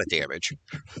a lot of damage.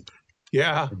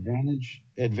 Yeah.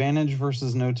 Advantage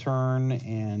versus no turn,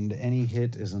 and any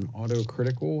hit is an auto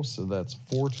critical. So that's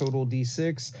 4 total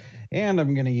d6. And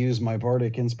I'm going to use my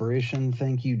bardic inspiration.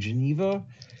 Thank you, Geneva.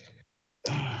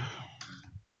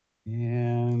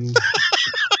 And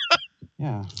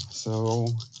yeah, so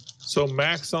So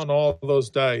max on all those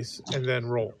dice and then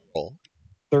roll.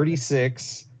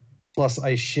 36 plus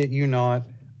I shit you not.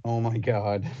 Oh my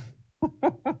god.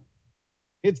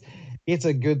 It's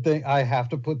a good thing I have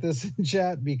to put this in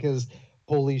chat because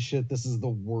holy shit, this is the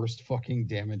worst fucking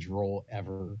damage roll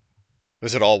ever.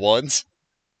 Was it all ones?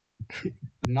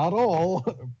 Not all.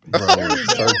 Well, There it you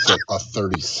go. starts at a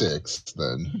 36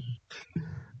 then.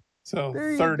 So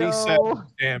There you 37 go.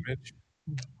 damage.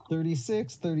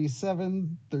 36,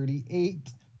 37, 38,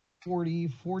 40,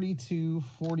 42,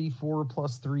 44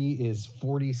 plus 3 is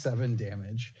 47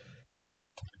 damage.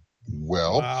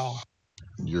 Well, Wow.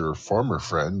 your former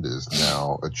friend is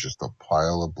now just a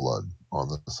pile of blood on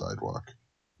the sidewalk.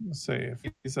 Let's say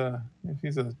if he's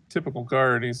a typical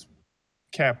guard, he's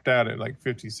capped out at like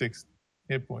 56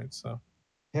 hit points. So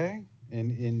Okay.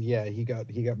 And yeah, he got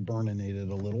burninated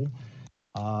a little.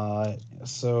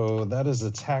 So that is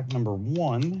attack number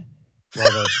 1.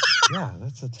 Well,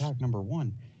 that's attack number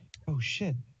 1. Oh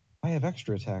shit. I have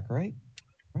extra attack, right?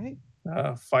 Right?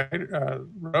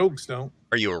 rogues don't.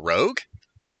 Are you a rogue?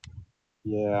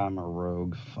 Yeah, I'm a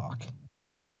rogue. Fuck.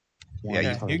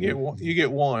 Yeah, You get one. You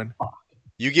get one.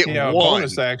 You get Yeah, a one,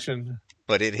 bonus action.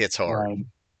 but it hits hard. Right.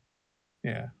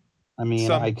 Yeah. I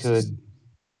mean, I could.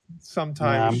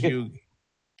 Sometimes Nah,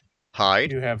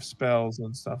 Hide? you have spells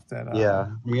and stuff that. Yeah,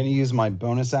 I'm gonna use my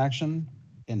bonus action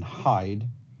and hide,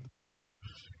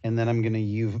 and then I'm gonna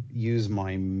use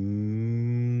my.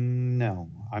 No,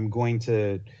 I'm going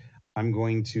to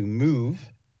move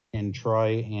and try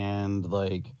and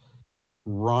like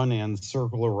run and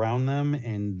circle around them,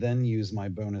 and then use my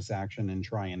bonus action and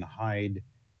try and hide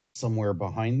somewhere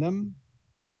behind them.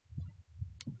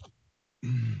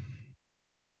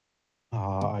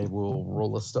 I will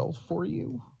roll a stealth for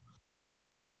you.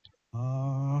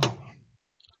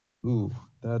 Ooh,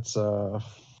 that's 4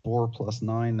 plus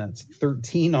 9. That's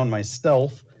 13 on my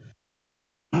stealth.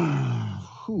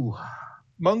 Whew.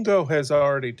 Mungo has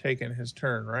already taken his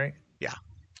turn, right? Yeah.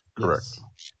 Correct.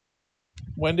 Yes.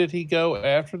 When did he go?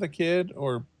 After the kid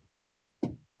or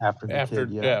After the after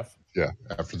kid, yeah. Jeff? Yeah,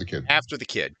 after the kid. After the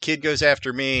kid. Kid goes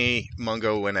after me.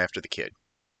 Mungo went after the kid.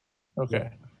 Okay.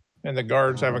 And the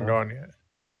guards haven't gone yet.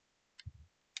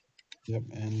 Yep,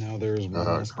 and now there's one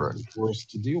less correct. for us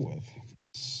to deal with.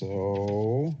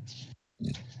 So,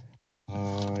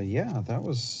 yeah, that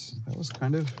was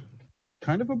kind of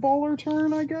a baller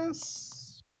turn, I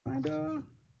guess. Kinda.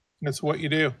 That's what you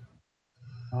do.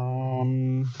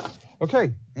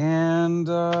 Okay, and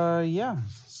yeah,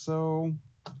 so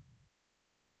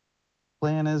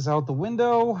plan is out the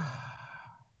window.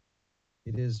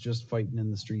 It is just fighting in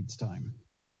the streets time.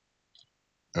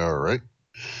 All right.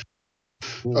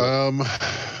 Cool.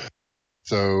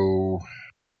 So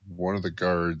one of the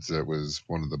guards that was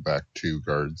one of the back 2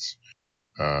 guards,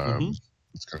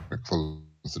 it's going to close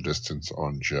the distance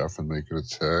on Jeff and make an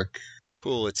attack.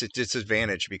 Cool. It's a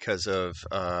disadvantage because of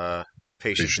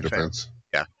patient defense.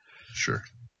 Yeah. Sure.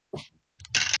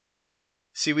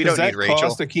 See, we Does don't that need Rachel.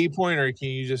 cost a key point, or can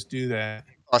you just do that?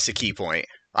 Plus a key point.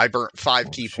 I burnt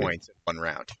 5 key shit. points in one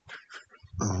round.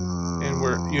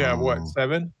 And you have what,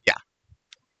 7? Yeah.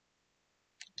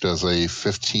 Does a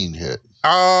 15 hit?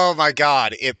 Oh my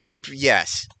god.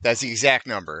 Yes, that's the exact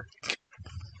number.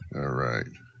 All right.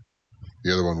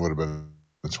 The other one would have been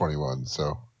a 21.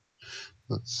 So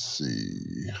let's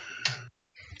see.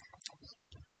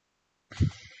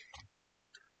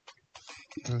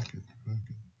 Okay.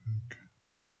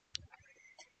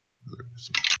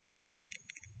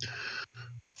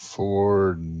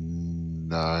 4,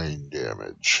 9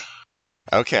 damage.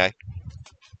 Okay.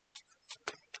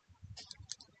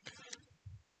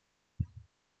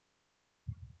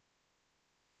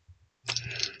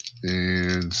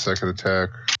 And second attack,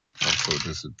 also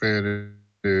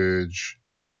disadvantage.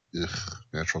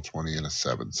 Natural 20 and a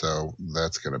 7, so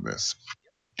that's gonna miss.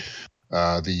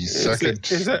 The second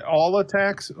Is it all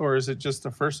attacks, or is it just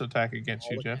the first attack against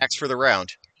you, Jeff? Attacks for the round.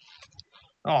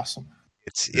 Awesome.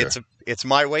 It's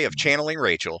my way of channeling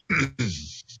Rachel.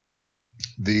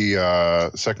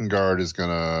 The second guard is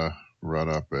gonna run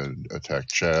up and attack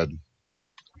Chad.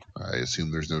 I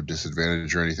assume there's no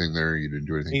disadvantage or anything there. You didn't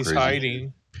do anything He's crazy.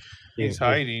 hiding. He's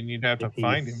hiding. You'd have to If he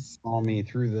find him. Saw me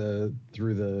through the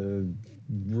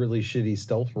really shitty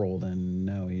stealth roll, then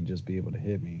no, he'd just be able to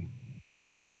hit me.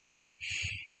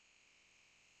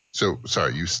 So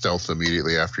sorry, you stealth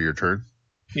immediately after your turn?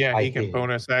 Yeah, I he can hid.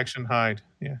 bonus action hide.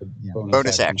 Yeah.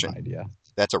 Bonus action. hide, yeah.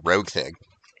 That's a rogue thing.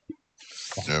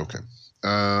 Okay.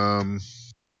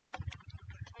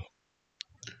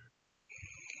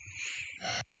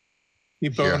 He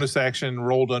bonus action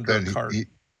rolled under then a cart.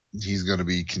 He's going to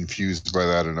be confused by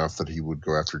that enough that he would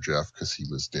go after Jeff because he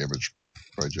was damaged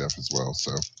by Jeff as well.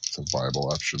 So it's a viable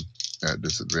option at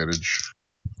disadvantage.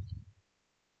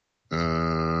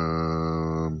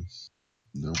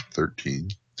 No, 13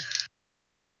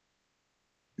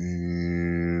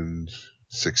 and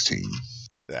 16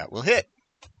 That will hit.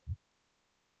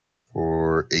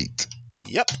 for 8.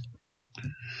 Yep.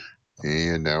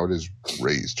 And now it is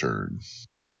Ray's turn.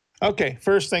 Okay,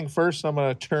 first thing first, I'm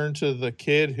going to turn to the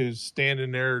kid who's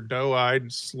standing there doe-eyed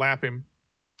and slap him.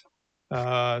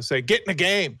 Say, get in the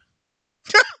game.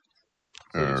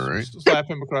 All right. Slap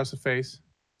him across the face.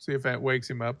 See if that wakes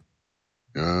him up.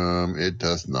 It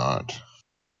does not.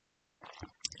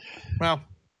 Well,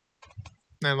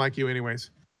 not like you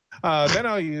anyways. Then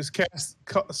I'll use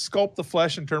sculpt the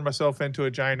flesh and turn myself into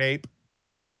a giant ape.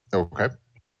 Okay.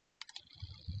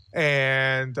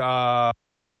 And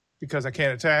because I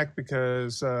can't attack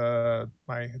because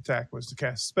my attack was to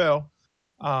cast a spell.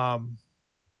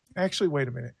 Actually, wait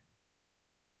a minute.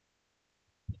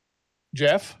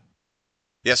 Jeff,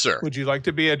 Yes, sir. would you like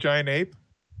to be a giant ape?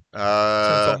 Since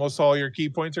Uh, almost all your key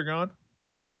points are gone?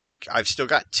 I've still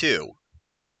got 2.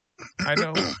 I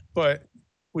know, but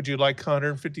would you like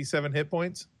 157 hit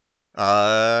points?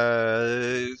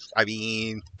 I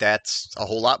mean, that's a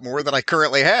whole lot more than I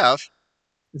currently have.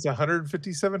 It's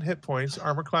 157 hit points,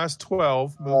 armor class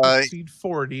 12, movement speed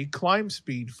 40, climb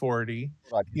speed 40.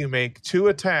 You make 2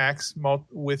 attacks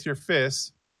with your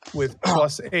fists with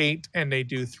plus 8, and they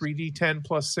do 3d10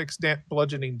 plus 6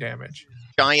 bludgeoning damage.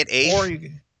 Giant ape? Or you,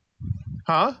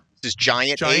 huh? This is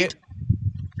giant ape?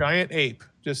 Giant ape.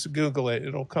 Just Google it.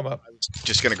 It'll come up.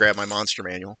 Just going to grab my monster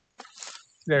manual.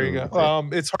 There you go.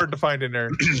 It's hard to find in there.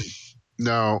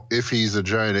 Now, if he's a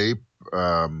giant ape,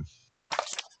 does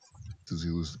he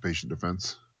lose the patient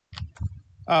defense?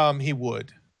 He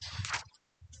would.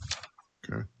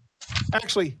 Okay.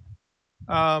 Actually,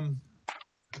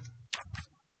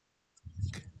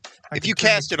 If you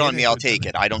cast it on me, I'll take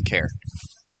it. I don't care.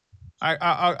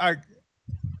 I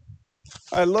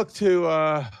look to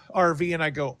RV and I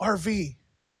go, RV,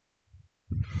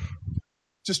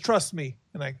 just trust me.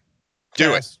 And I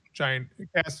cast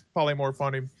polymorph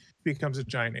on him, becomes a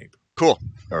giant ape. Cool.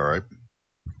 All right.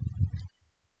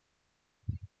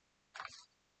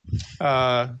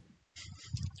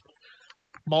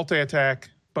 Multi-attack,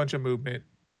 bunch of movement.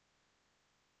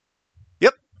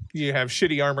 Yep. You have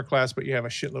shitty armor class, but you have a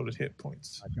shitload of hit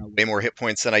points. Way more hit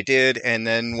points than I did. And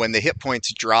then when the hit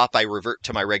points drop, I revert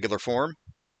to my regular form.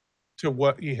 To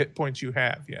what hit points you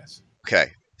have, yes.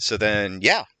 Okay. So then,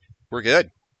 yeah, we're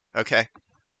good. Okay.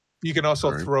 You can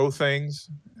also Sorry. throw things.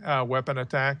 Weapon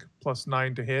attack plus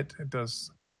 9 to hit. It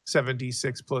does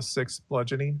 7d6 plus 6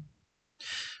 bludgeoning.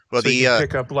 Well, so you can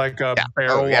pick up like a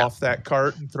barrel off that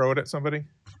cart and throw it at somebody.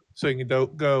 So you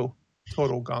can go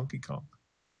total Donkey Kong.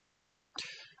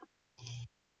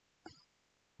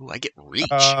 Ooh, I get reach.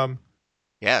 Yeah,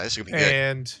 this is going to be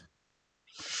good.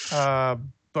 And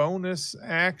bonus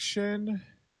action,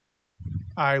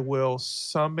 I will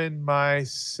summon my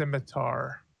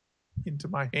scimitar into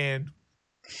my hand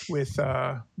with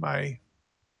my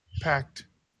pact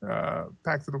of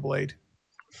the blade.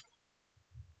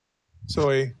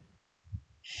 So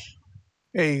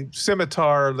a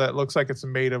scimitar that looks like it's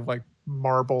made of like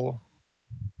marble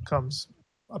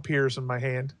appears in my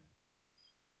hand.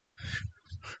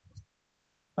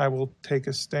 I will take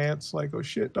a stance like, oh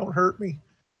shit, don't hurt me.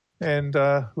 And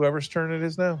whoever's turn it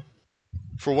is now.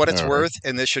 For what it's worth,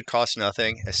 and this should cost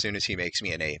nothing, as soon as he makes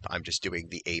me an ape, I'm just doing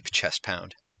the ape chest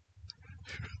pound.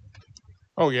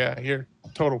 Oh yeah, you're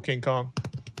total King Kong.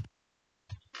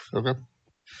 Okay.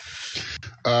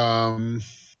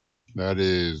 That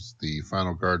is the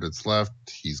final guard that's left.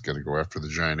 He's going to go after the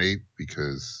giant ape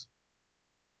because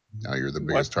now you're the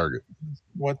biggest target.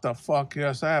 What the fuck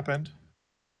just happened?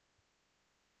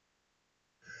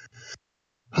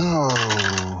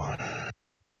 Oh,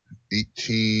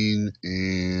 18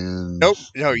 and... Nope.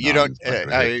 No, you don't.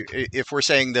 If we're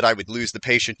saying that I would lose the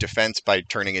patient defense by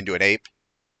turning into an ape,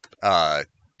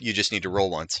 you just need to roll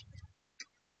once.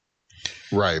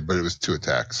 Right, but it was 2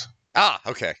 attacks. Ah,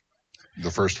 okay. The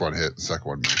first one hit, the second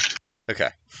one missed. Okay.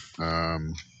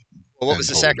 Well, what was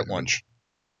the second one?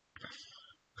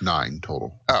 9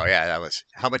 total. Oh, yeah, that was...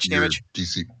 How much damage?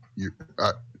 DC...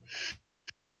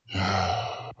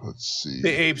 let's see. The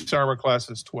ape's armor class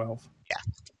is 12. Yeah.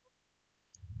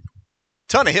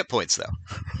 Ton of hit points, though.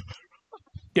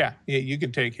 Yeah, you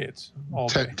can take hits all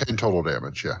 10 day. total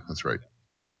damage. Yeah, that's right.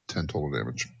 10 total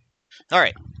damage. All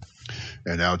right.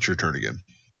 And now it's your turn again.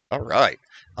 All right.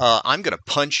 I'm going to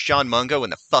punch John Mungo in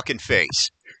the fucking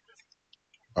face.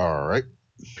 All right.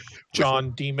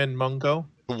 John Demon Mungo.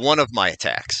 One of my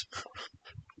attacks.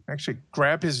 Actually,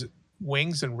 grab his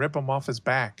wings and rip him off his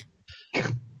back.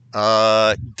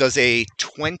 Does a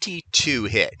 22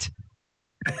 hit?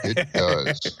 It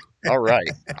does. All right.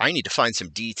 I need to find some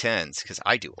D10s because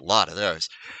I do a lot of those.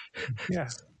 Yeah.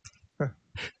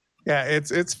 Yeah,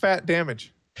 it's fat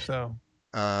damage. So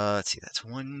let's see. That's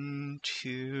 1,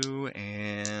 2,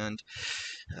 and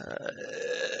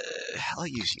I'll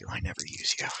use you. I never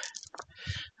use you.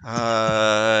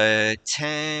 10,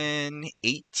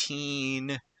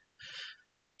 18,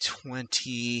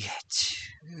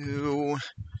 22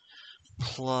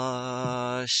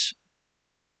 plus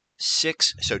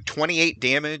 6, so 28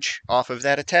 damage off of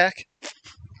that attack.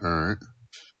 All right.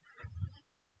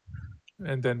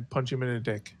 and then punch him in the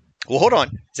dick. Well, hold on.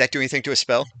 Does that do anything to a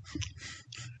spell?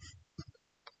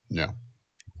 No.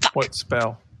 What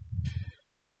spell?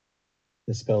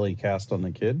 The spell he cast on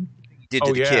the kid? Did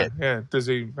to the kid. Yeah. Does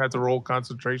he have to roll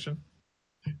concentration?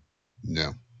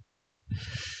 No.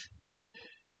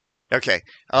 Okay.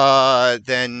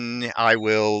 Then I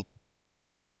will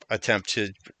attempt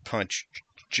to punch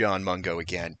John Mungo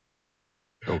again.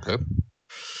 Okay.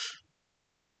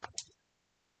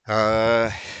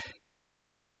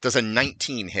 Does a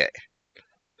 19 hit?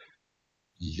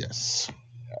 Yes.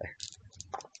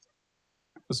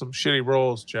 With some shitty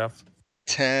rolls, Jeff.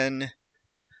 10,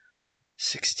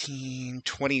 16,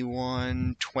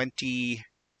 21,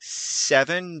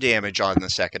 27 damage on the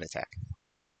second attack.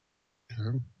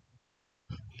 Okay.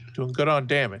 Doing good on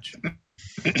damage.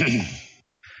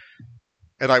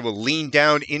 And I will lean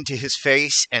down into his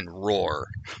face and roar.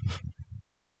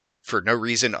 For no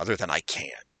reason other than I can.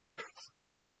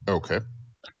 Okay.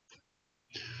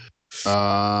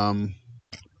 All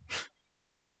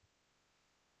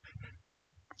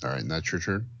right, and that's your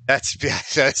turn? That's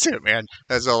it, man.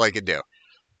 That's all I can do.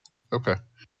 Okay.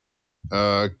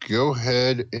 Go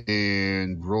ahead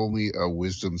and roll me a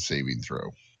wisdom saving throw.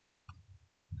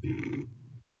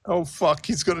 Oh, fuck.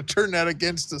 He's going to turn that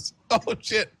against us. Oh,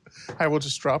 shit. I will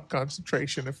just drop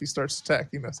concentration if he starts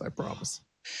attacking us, I promise.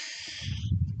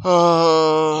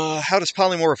 How does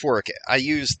polymorph work? I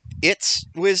use its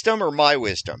wisdom or my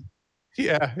wisdom?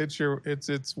 Yeah, it's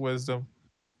its wisdom.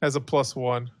 Has a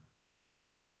 +1.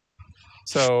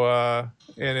 So,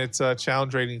 and it's a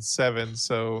challenge rating 7,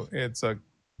 so it's a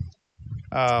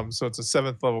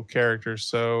 7th level character.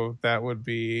 So that would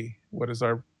be, what is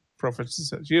our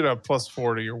proficiency? You'd have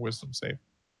 +4 to your wisdom save.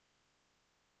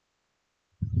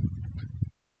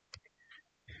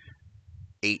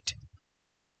 Eight.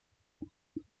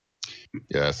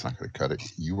 Yeah, that's not going to cut it.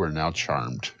 You are now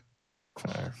charmed.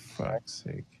 For fuck's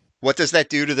sake. What does that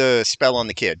do to the spell on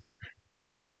the kid?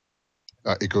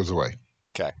 It goes away.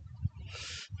 Okay.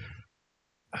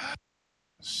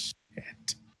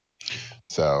 Shit.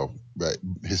 So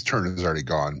his turn is already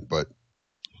gone, but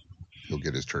he'll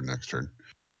get his turn next turn.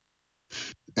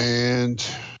 And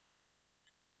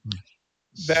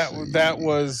That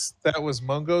was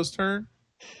Mungo's turn?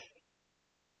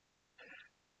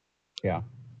 Yeah.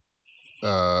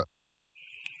 Yeah,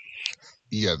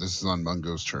 this is on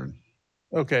Mungo's turn.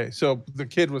 Okay, so the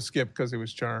kid was skipped because he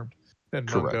was charmed. Then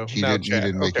Mungo. Correct. He Now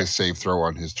didn't make okay. a save throw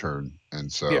on his turn,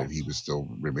 and so Yeah. he was still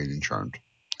remaining charmed.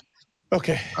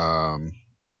 Okay. All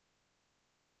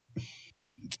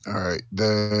right,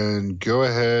 then go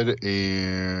ahead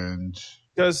and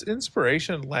Does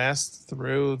inspiration last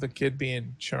through the kid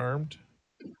being charmed?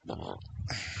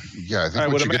 yeah, I think I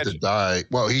once would you get to imagine. die,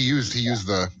 well, he used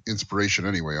the inspiration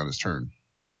anyway on his turn.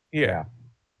 Yeah.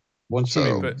 Once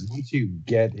So- once you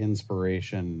get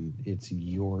inspiration, it's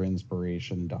your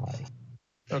inspiration die.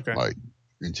 Okay. Like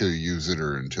until you use it,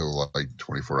 or until like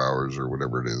 24 hours or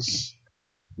whatever it is,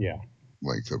 Yeah.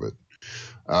 length of it.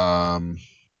 All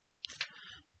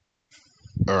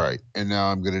right, and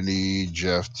now I'm going to need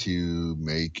Jeff to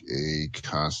make a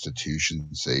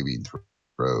Constitution saving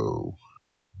throw.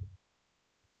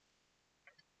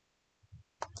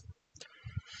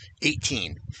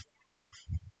 18.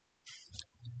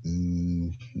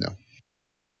 No.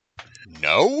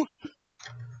 No?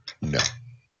 No,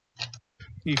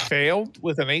 He failed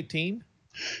with an 18?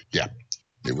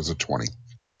 it was a 20.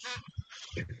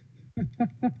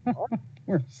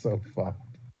 We're so fucked.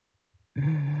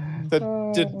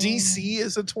 The DC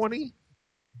is a 20?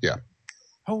 Yeah.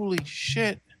 Holy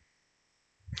shit.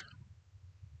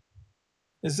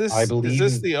 Is this I believe is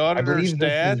this the auditor's this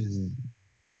dad?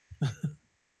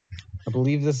 I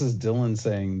believe this is Dylan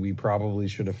saying we probably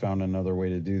should have found another way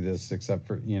to do this, except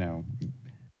for,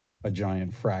 a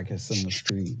giant fracas in the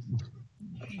street.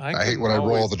 I hate when I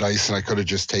roll the dice and I could have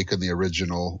just taken the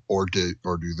original or do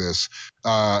this.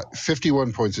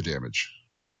 51 points of damage.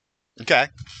 Okay.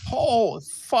 Oh,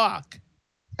 fuck.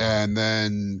 And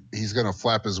then he's going to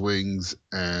flap his wings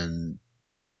and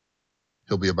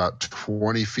he'll be about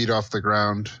 20 feet off the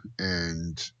ground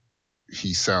and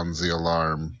he sounds the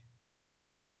alarm.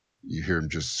 You hear him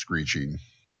just screeching.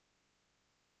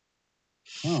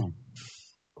 Oh,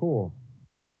 cool.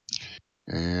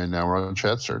 And now we're on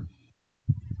Chad's turn.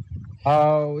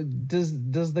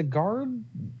 Does the guard,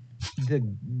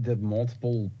 the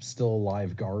multiple still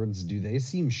alive guards, do they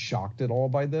seem shocked at all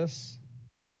by this?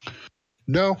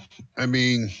 No, I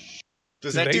mean,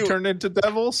 Does Did that they do turn into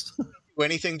devils?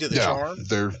 anything to the yeah, charm?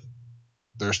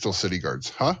 they're still city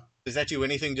guards, huh? Does that do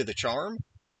anything to the charm?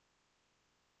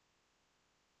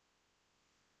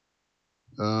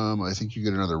 I think you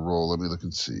get another roll. Let me look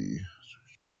and see.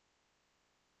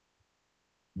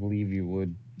 I believe you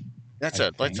would. That's I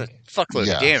a think. fuckload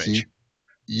Yeah, of damage. see,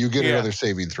 you get Yeah. another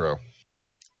saving throw.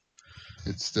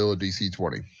 It's still a DC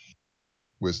 20.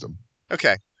 Wisdom.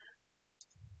 Okay.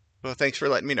 Well, thanks for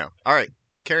letting me know. All right,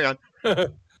 carry on.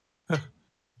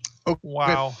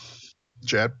 Wow.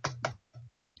 Chad.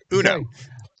 Uno.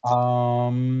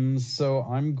 Okay. So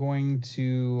I'm going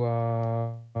to.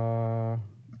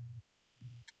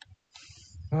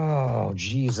 Oh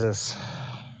Jesus!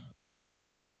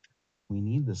 We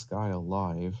need this guy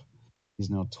alive. He's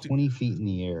now 20 feet in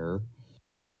the air.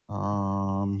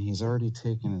 He's already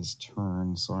taken his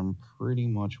turn, so I'm pretty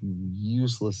much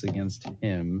useless against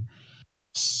him.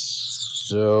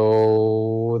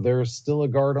 So there's still a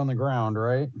guard on the ground,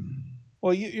 right?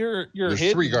 Well, you're There's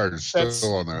hidden. 3 guards That's-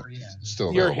 still on there.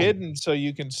 Still You're available. hidden, so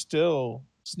you can still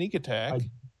sneak attack.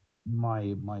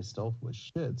 My stealth was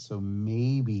shit, so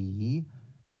maybe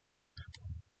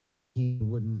he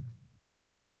wouldn't.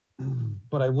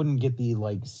 But I wouldn't get the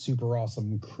super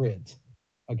awesome crit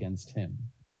against him.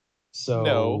 So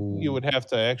No, you would have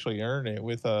to actually earn it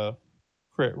with a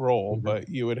crit roll, Mhm. but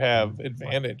you would have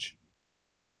advantage.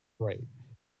 right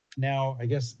now. I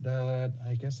guess I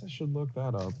should look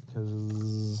that up,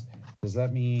 because does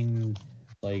that mean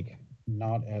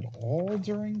not at all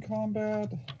during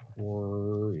combat,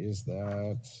 or is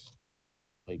that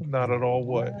Not at all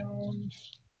what? around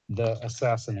the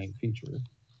assassinate feature?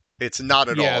 It's not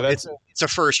at Yeah, all. that's It's a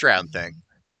first round thing.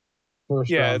 First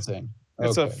Yeah, round thing.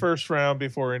 it's a Okay. first round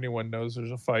before anyone knows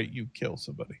there's a fight. You kill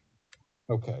somebody.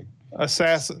 Okay.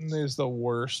 Assassin is the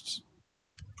worst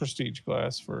prestige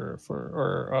class or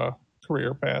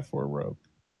career path for a rogue.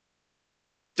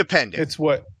 Depending. It's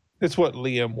what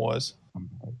Liam was.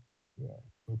 Yeah.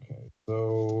 Okay.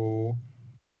 So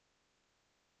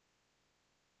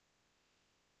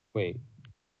wait.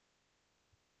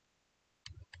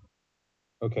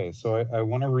 Okay, so I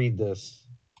want to read this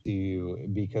to you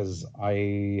because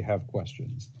I have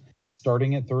questions.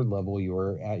 Starting at 3rd level, you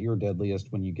are at your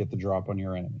deadliest when you get the drop on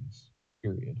your enemies.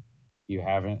 Period. You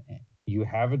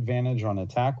have advantage on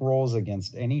attack rolls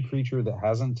against any creature that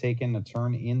hasn't taken a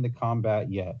turn in the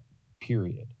combat yet.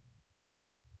 Period.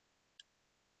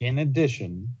 In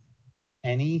addition,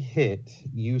 any hit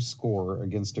you score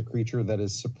against a creature that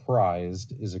is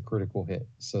surprised is a critical hit.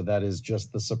 So that is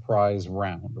just the surprise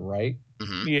round, right?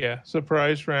 Mhm. Yeah,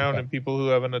 surprise round Okay. and people who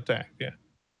haven't attacked. Yeah.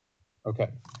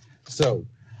 Okay. So,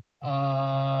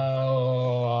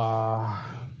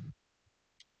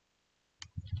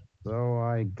 so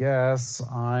I guess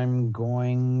I'm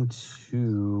going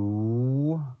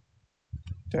to.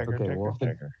 Dagger, Okay, dagger, well,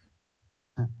 dagger.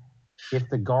 If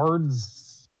the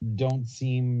guards don't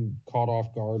seem caught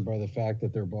off guard by the fact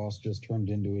that their boss just turned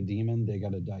into a demon, they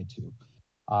got to die too.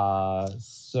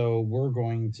 So we're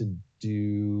going to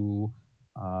do.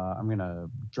 I'm going to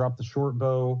drop the short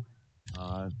bow,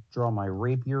 draw my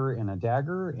rapier and a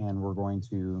dagger, and we're going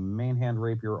to main hand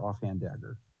rapier, offhand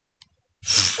dagger.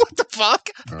 What the fuck?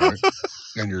 All right.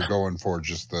 And you're going for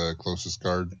just the closest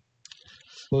guard?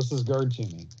 Closest guard to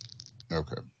me.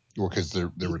 Okay. Well, because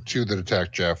there were 2 that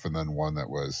attacked Jeff and then 1 that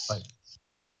was Right.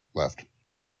 left.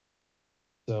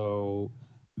 So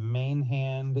main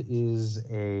hand is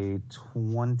a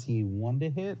 21 to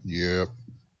hit. Yep.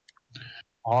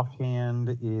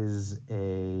 Offhand is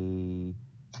a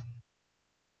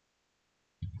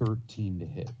 13 to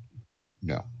hit.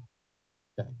 No.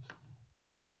 Okay.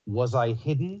 Was I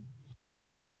hidden?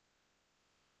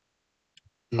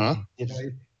 Huh?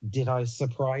 Did I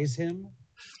surprise him?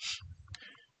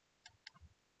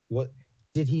 What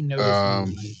did he notice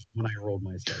me when I rolled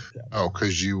my stealth check? Oh,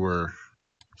 because you were.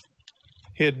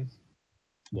 Hidden.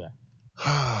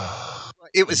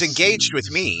 It was Let's engaged see.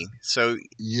 with me, so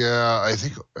Yeah, I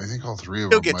think all 3 of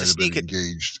Still them get might to have been sneak it.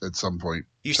 engaged at some point.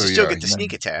 you So, still yeah, get the you-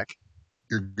 sneak attack.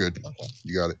 You're good. Okay.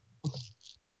 You got it.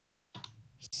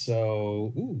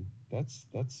 So, that's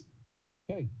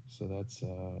Okay, so that's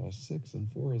 6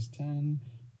 and 4 is 10,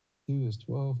 2 is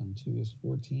 12, and 2 is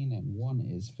 14, and 1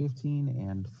 is 15,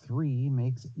 and 3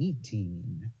 makes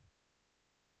 18.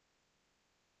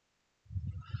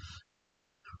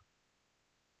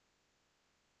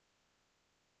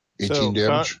 $18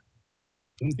 damage.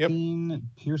 18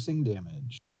 piercing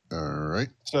damage. All right.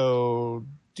 So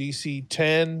DC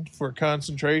 10 for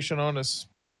concentration on his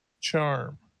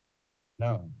charm.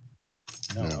 No,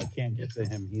 I can't get to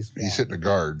him. He's hitting a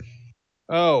guard.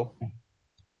 Oh,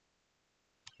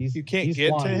 He's, you can't he's get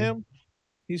flying. to him?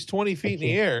 He's 20 feet in the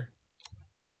can't. air.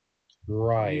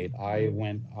 Right.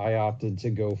 I opted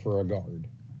to go for a guard.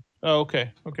 Oh,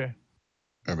 okay.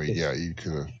 I mean, yeah, you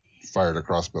could have fired a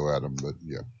crossbow at him, but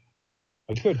yeah.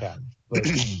 I could have, but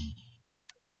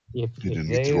you didn't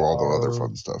get through all the other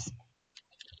fun stuff.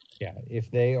 Yeah,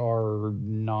 if they are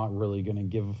not really going to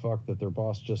give a fuck that their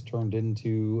boss just turned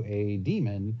into a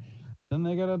demon, then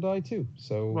they gotta die too.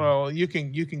 So well, you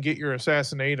can get your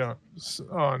assassinate on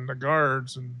the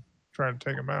guards and try to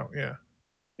take them out.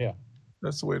 Yeah,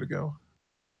 that's the way to go.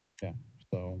 Yeah,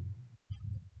 so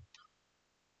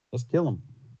let's kill them.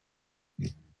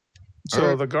 So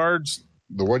right. the guards.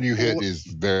 The one you hit is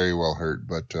very well hurt,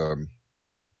 but yeah,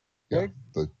 Okay.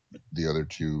 the other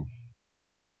two,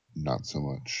 not so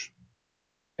much.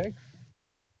 Okay.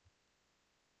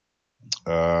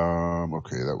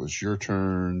 Okay, that was your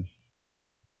turn.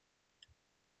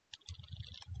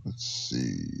 Let's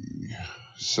see.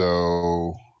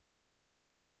 So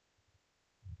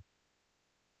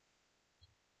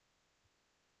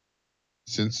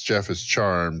since Jeff is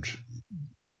charmed,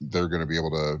 they're going to be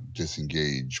able to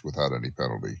disengage without any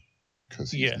penalty because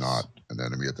he's not an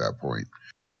enemy at that point.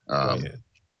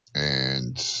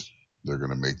 And they're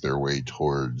going to make their way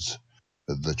towards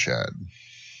the Chad.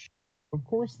 Of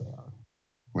course they are.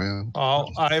 Well,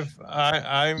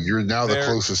 I'm. You're now the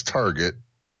closest target.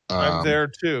 I'm there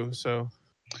too. So,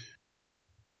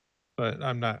 but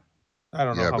I'm not. I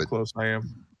don't know how close I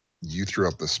am. You threw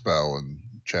up the spell, and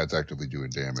Chad's actively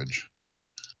doing damage.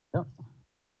 Yep.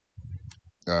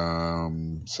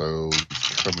 So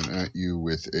coming at you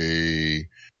with a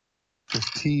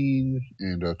 15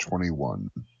 and a 21.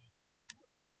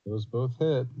 Those both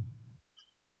hit.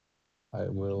 I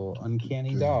will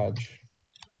uncanny dodge.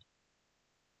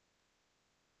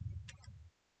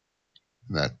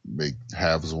 That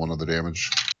halves one of the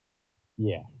damage.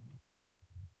 Yeah.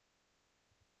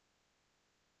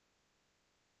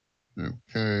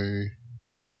 Okay.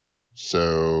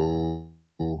 So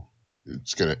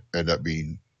it's going to end up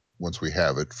being, once we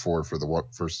have it, 4 for the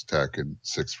first attack and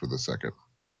 6 for the second.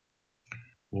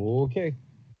 Okay.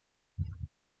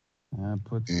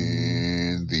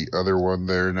 And the other one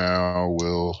there now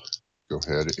will go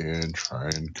ahead and try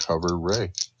and cover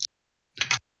Ray.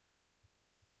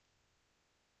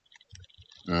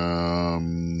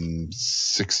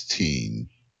 16.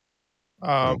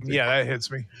 Yeah, that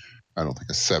hits me. I don't think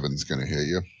a 7's going to hit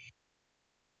you.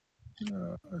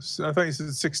 I thought you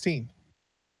said 16.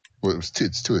 Well, it's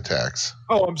 2 attacks.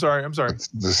 Oh, I'm sorry.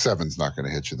 The 7's not going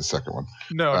to hit you, the second one.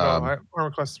 No,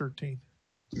 armor class 13.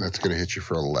 That's going to hit you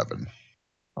for 11.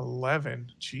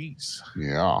 11? Jeez.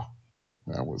 Yeah.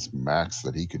 That was max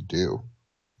that he could do.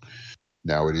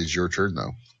 Now it is your turn,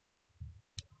 though.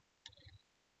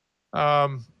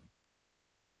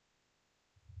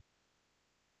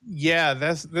 Yeah,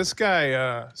 this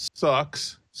guy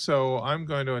sucks. So I'm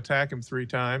going to attack him 3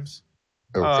 times.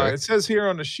 Okay. It says here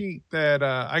on the sheet that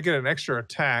I get an extra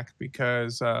attack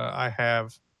because I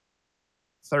have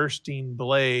Thirsting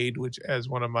Blade, which as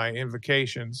one of my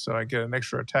invocations, so I get an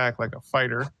extra attack like a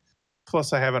fighter.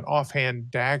 Plus, I have an offhand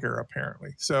dagger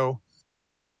apparently. So,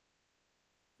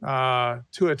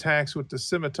 2 attacks with the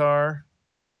scimitar,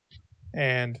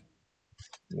 and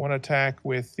 1 attack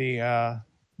with the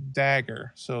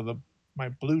dagger. So my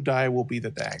blue die will be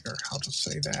the dagger. I'll just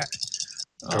say that.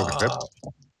 Okay.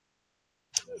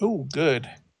 Oh, good.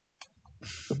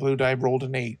 The blue die rolled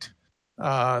an 8.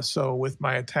 So with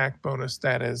my attack bonus,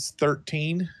 that is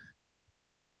 13.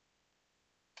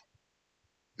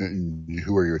 And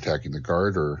who are you attacking? The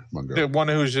guard or Mungo? The one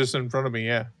who's just in front of me,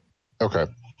 yeah. Okay.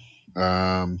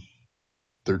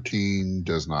 13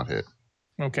 does not hit.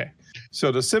 Okay.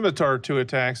 So the scimitar 2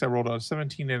 attacks, I rolled a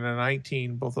 17 and a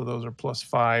 19. Both of those are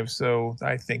 +5. So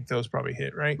I think those probably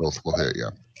hit, right? Both will hit,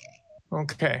 yeah.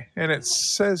 Okay. And it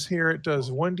says here it does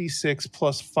 1d6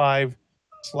 +5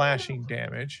 slashing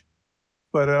damage.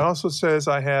 But it also says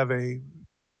I have a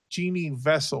genie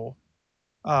vessel.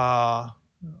 On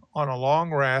a long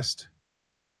rest,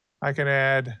 I can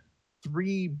add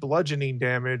 3 bludgeoning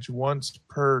damage once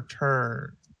per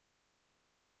turn.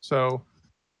 So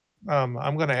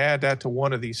I'm going to add that to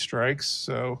one of these strikes.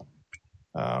 So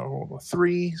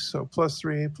 3. So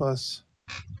 +3 plus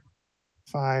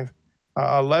 5.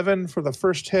 11 for the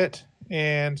first hit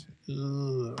and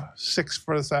 6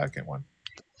 for the second one.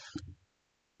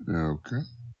 Okay.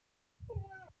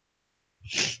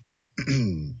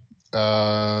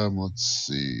 Let's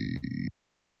see.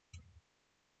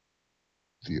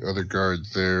 The other guard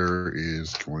there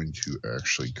is going to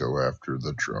actually go after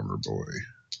the drummer boy.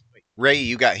 Ray,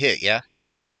 you got hit, yeah?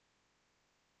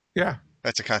 Yeah.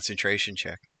 That's a concentration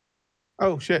check.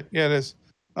 Oh shit! Yeah, it is.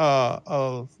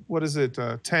 What is it?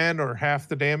 10 or half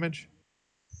the damage.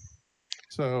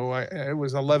 So it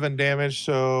was 11 damage.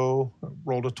 So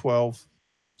rolled a 12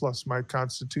 plus my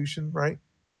Constitution, right?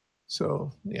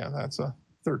 So yeah, that's a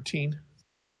 13.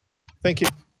 Thank you.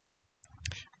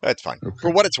 That's fine. Okay. For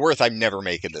what it's worth, I'm never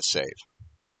making this save.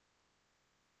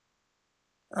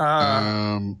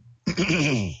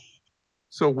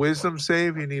 So wisdom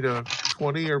save, you need a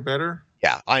 20 or better.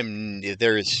 Yeah,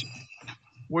 there's.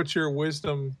 What's your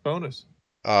wisdom bonus?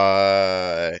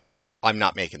 I'm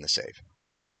not making the save.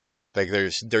 Like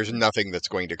there's nothing that's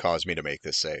going to cause me to make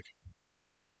this save.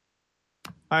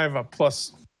 I have a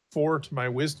 +4 to my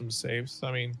wisdom saves.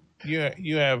 I mean,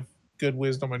 you have good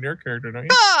wisdom on your character, don't you?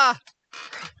 Ah,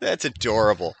 that's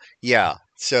adorable. Yeah,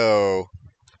 so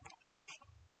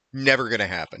never gonna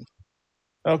happen.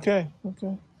 Okay.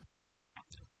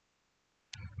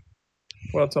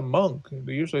 Well, it's a monk.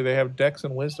 Usually they have dex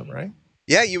and wisdom, right?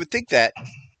 Yeah, you would think that.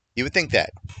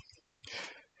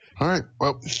 All right.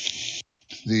 Well,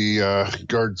 the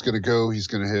guard's going to go. He's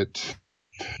going to hit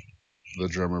the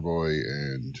drummer boy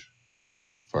and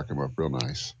fuck him up real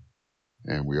nice.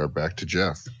 And we are back to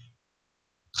Jeff.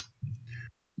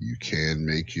 You can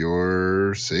make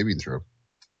your saving throw.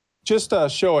 Just a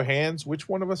show of hands. Which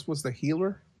one of us was the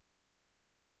healer?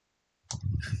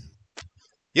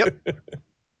 Yep.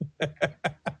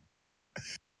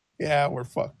 Yeah, we're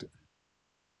fucked.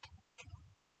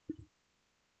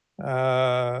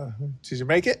 Did you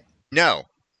make it? No,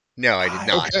 I did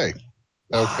not.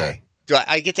 Okay. Do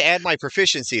I get to add my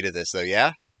proficiency to this though?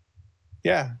 Yeah.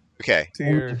 Yeah. Okay.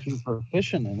 If you're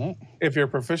proficient in it. If you're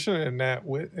proficient in that,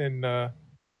 with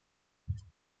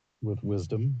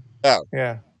wisdom. Oh.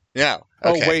 Yeah. No.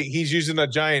 Oh Okay. wait, he's using a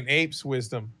giant ape's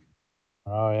wisdom.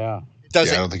 Oh yeah. I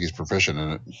don't think he's proficient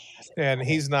in it. And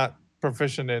he's not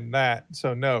proficient in that,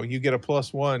 so no, you get a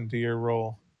 +1 to your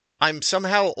roll. I'm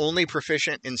somehow only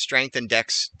proficient in strength and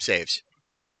dex saves.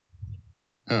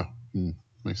 Oh,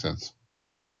 makes sense.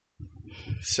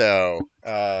 So,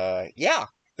 yeah,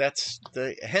 that's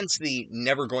hence the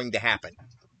never going to happen.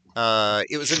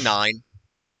 It was a 9.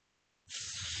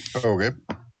 Okay.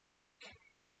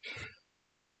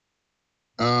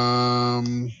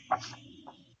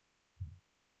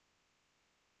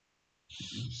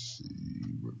 Let's see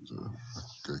what the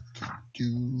fuck I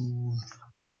can do.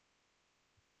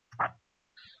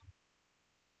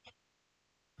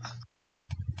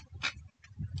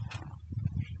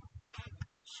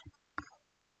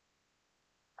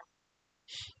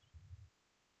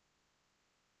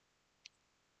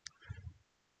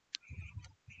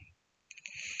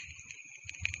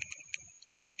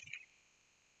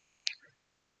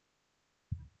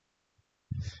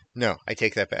 No, I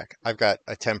take that back. I've got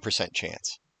a 10%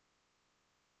 chance.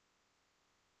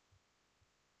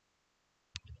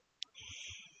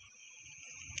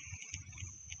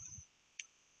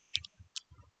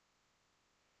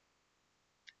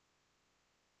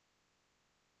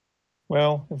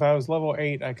 Well, if I was level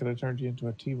 8, I could have turned you into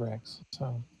a T-Rex.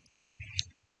 So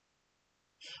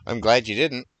I'm glad you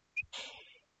didn't.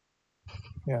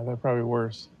 yeah, they're probably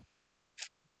worse.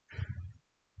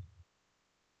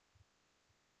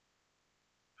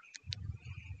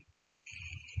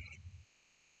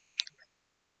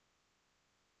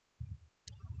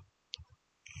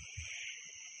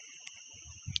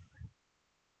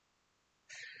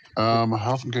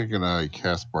 How often can I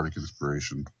cast Bardic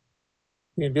Inspiration?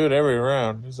 You can do it every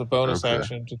round. It's a bonus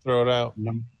action to throw it out.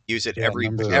 Use it Yeah, every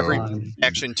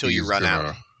action until you run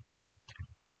out.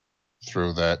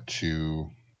 Throw that to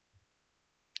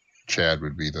Chad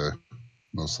would be the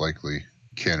most likely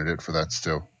candidate for that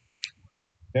still.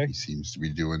 Okay. He seems to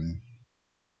be doing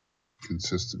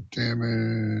consistent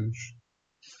damage.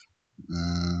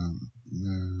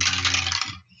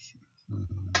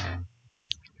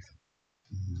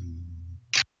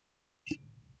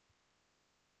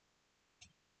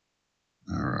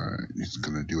 Alright, he's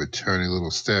going to do a tiny little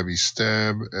stabby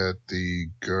stab at the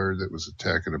guard that was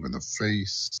attacking him in the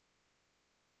face.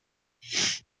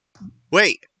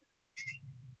 Wait.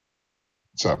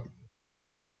 What's up?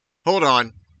 Hold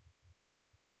on.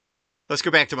 Let's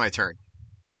go back to my turn.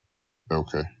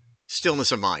 Okay.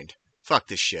 Stillness of mind. Fuck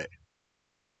this shit.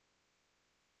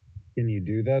 Can you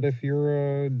do that if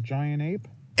you're a giant ape?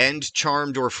 End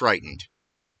charmed or frightened.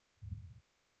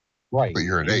 Right. But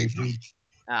you're an And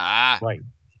ape. Right.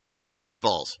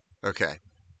 Balls. Okay.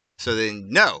 So then,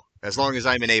 no. As long as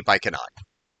I'm an ape, I cannot.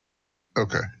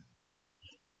 Okay.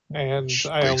 And Makes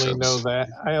I only know sense. that.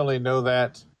 I only know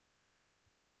that.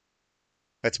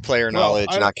 That's player Well, knowledge,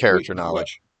 not character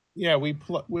knowledge. Yeah, we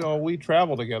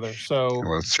travel together. So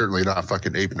Well, it's certainly not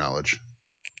fucking ape knowledge.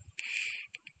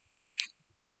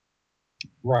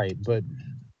 Right, but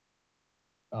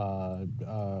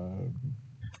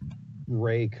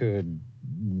Ray could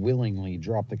willingly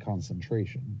drop the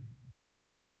concentration.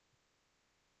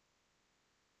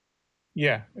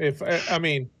 yeah, if I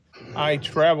mean, I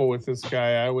travel with this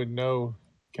guy, I would know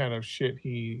kind of shit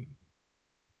he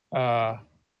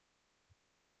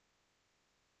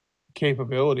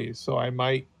capabilities. So I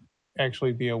might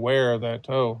actually be aware that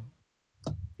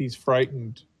he's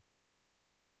frightened.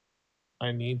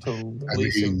 I need to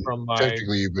release him from my.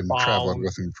 Technically, you've been traveling bound.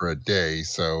 with him for a day,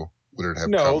 so would it have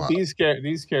come No, up? these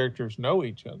characters know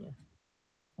each other.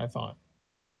 I thought.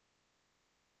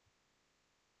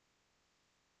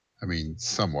 I mean,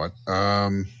 somewhat.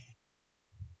 But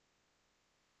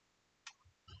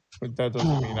that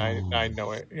doesn't mean I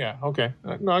know it. Yeah. Okay.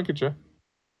 No, I get you.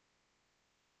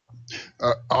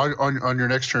 On your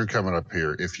next turn coming up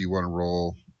here, if you want to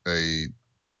roll a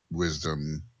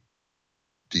Wisdom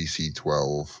DC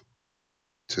 12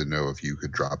 to know if you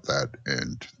could drop that,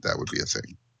 and that would be a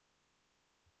thing.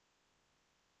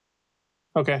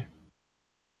 Okay.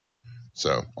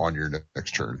 So on your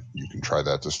next turn, you can try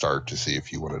that to start to see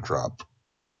if you want to drop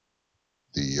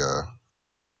the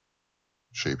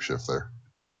shapeshift there.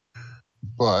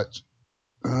 But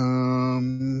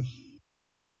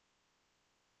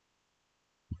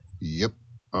yep,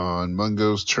 on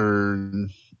Mungo's turn,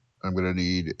 I'm going to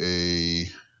need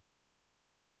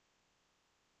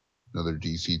another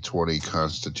DC 20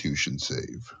 Constitution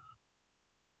save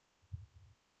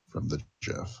from the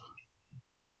Jeff.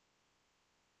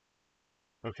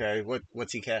 Okay,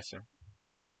 what's he casting?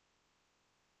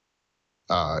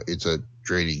 It's a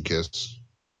Draining Kiss.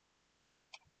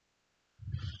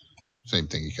 Same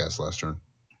thing he cast last turn.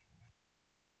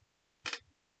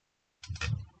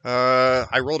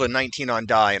 I rolled a 19 on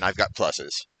die, and I've got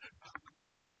pluses.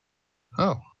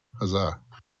 Oh, huzzah.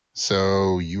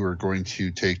 So you are going to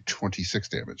take 26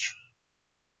 damage.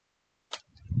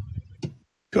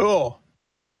 Cool.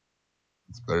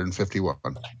 It's better than 51.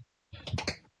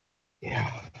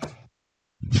 Yeah.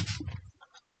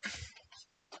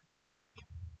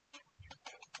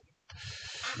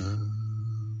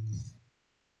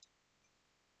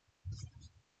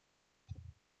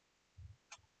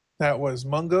 That was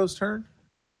Mungo's turn?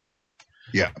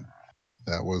 Yeah,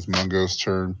 that was Mungo's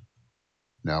turn.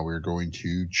 Now we're going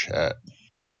to chat.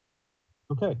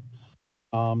 Okay.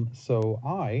 So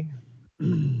I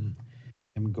am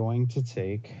going to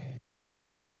take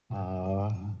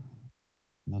an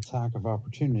attack of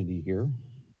opportunity here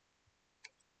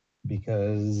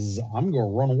because I'm going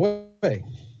to run away.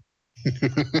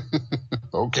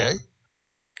 Okay.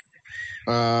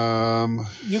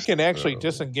 You can actually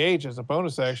disengage as a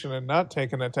bonus action and not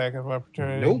take an attack of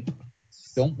opportunity. Nope.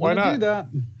 Don't Why want to not? do that.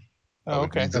 Oh,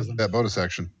 okay. That bonus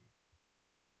action.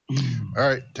 All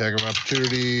right. Attack of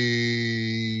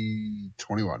opportunity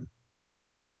 21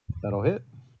 That'll hit.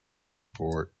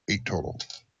 for 8 total.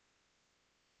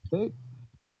 Okay.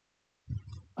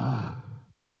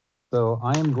 So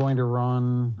I am going to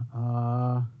run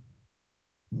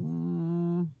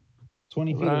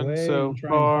 20 feet Run away. so and try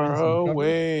far and find some cover.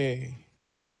 away.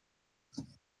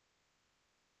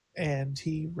 And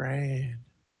he ran.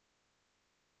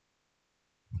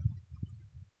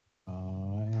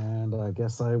 And I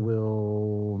guess I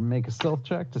will make a stealth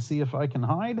check to see if I can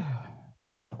hide.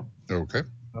 Okay.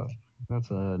 That's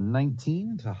a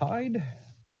 19 to hide.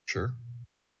 Sure.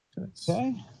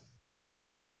 Okay.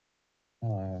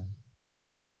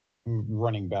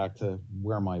 Running back to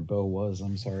where my bow was.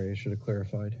 I'm sorry, I should have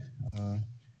clarified.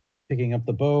 Picking up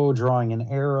the bow, drawing an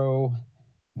arrow,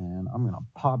 and I'm going to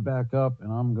pop back up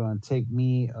and I'm going to take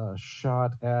me a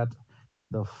shot at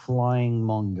the flying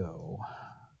Mungo.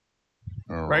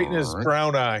 Right in his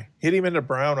brown eye. Hit him in the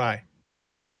brown eye.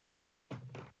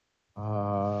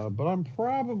 But I'm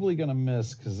probably going to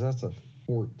miss because that's a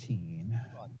 14.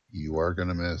 You are going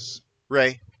to miss.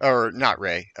 Ray, or not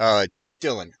Ray,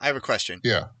 Dylan, I have a question.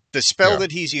 Yeah. The spell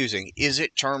that he's using, is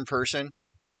it Charm Person?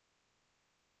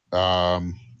 I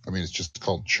mean, it's just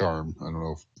called Charm. I don't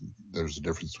know if there's a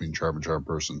difference between Charm and Charm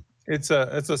Person. It's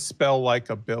a spell-like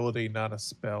ability, not a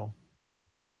spell.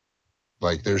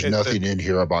 Like, there's nothing in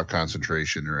here about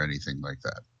concentration or anything like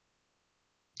that.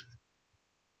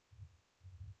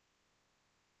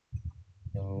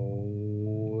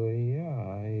 Oh, yeah,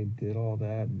 I did all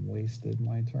that and wasted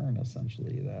my turn,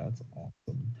 essentially. That's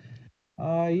awesome.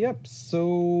 Yep,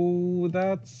 so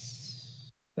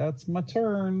that's my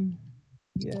turn.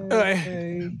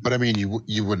 Yay. But I mean,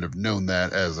 you wouldn't have known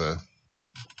that as a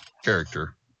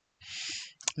character.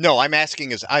 No, I'm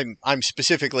asking as I'm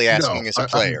specifically asking as a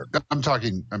player. I'm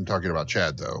talking about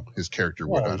Chad though. His character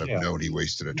would not have known he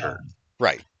wasted a turn.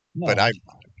 Right. No.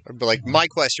 But my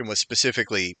question was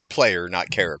specifically player,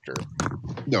 not character.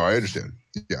 No, I understand.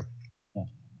 Yeah.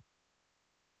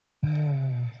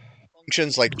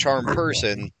 Functions like charm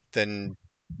person, then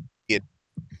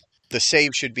the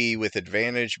save should be with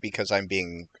advantage because I'm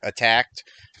being attacked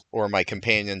or my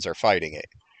companions are fighting it.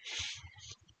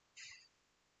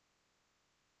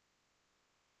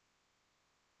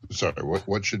 Sorry,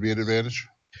 what should be an advantage?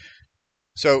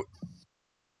 So,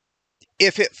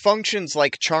 if it functions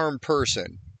like charm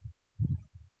person,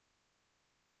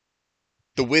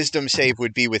 the wisdom save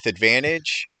would be with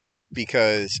advantage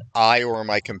because I or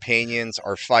my companions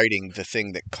are fighting the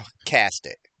thing that cast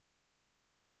it.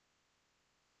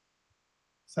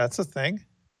 That's a thing?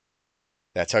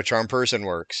 That's how charm person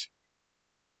works.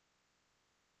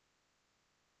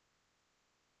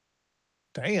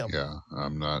 Damn. Yeah,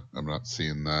 I'm not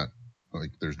seeing that.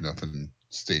 Like, there's nothing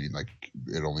stating, like,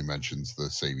 it only mentions the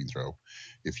saving throw.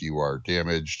 If you are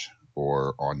damaged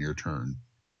or on your turn,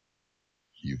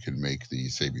 you can make the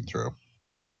saving throw.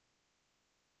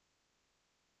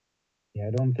 Yeah,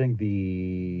 I don't think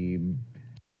the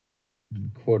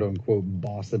quote unquote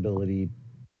boss ability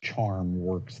charm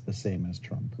works the same as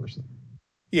charm person.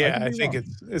 Yeah, I think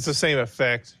it's the same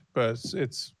effect, but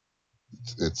it's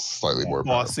slightly more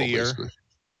bossier.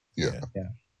 Yeah.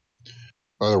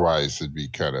 Otherwise, it'd be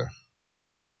kind of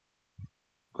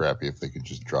crappy if they could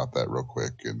just drop that real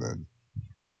quick, and then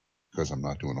because I'm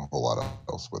not doing a whole lot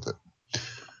else with it.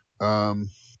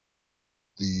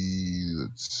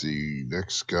 Let's see,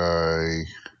 next guy.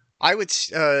 I would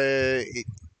so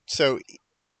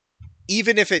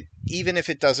even if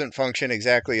it doesn't function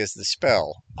exactly as the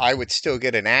spell, I would still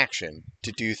get an action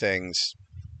to do things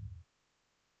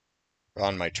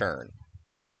on my turn.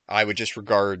 I would just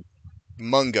regard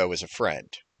Mungo as a friend.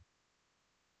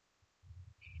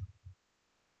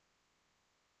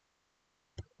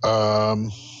 I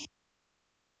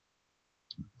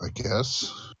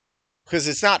guess because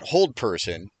it's not hold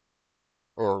person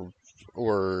or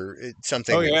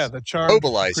something. Oh yeah, the charmed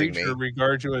mobilizing creature me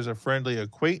regards you as a friendly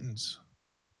acquaintance.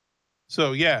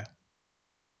 So yeah,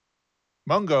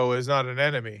 Mungo is not an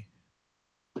enemy.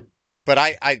 But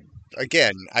I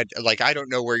don't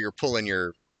know where you're pulling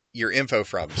your info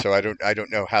from, so I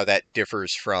don't know how that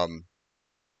differs from.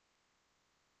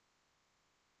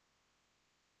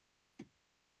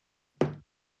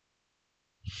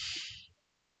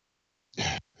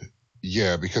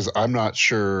 Yeah, because I'm not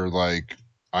sure. Like,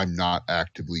 I'm not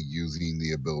actively using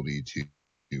the ability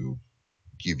to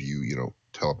give you,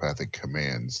 telepathic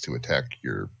commands to attack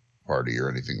your party or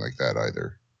anything like that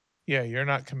either. Yeah, you're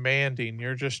not commanding.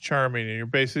 You're just charming, and you're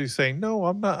basically saying, "No,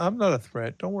 I'm not a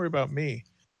threat. Don't worry about me."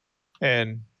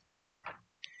 And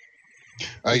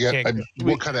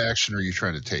what kind of action are you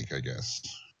trying to take? I guess.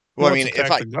 Well, I mean,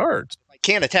 if I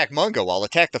can't attack Mungo, I'll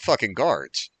attack the fucking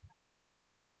guards.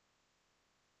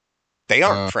 They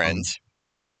aren't friends.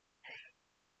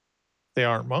 They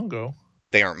aren't Mungo.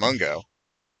 They aren't Mungo.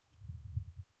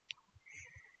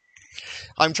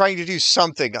 I'm trying to do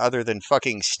something other than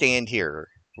fucking stand here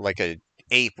like a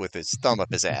ape with his thumb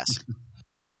up his ass.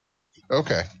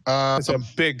 Okay. It's a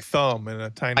big thumb and a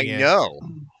tiny ass. I know.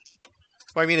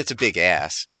 Well, I mean, it's a big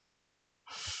ass.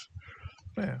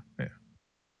 Yeah.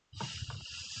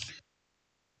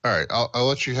 All right. I'll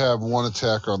let you have one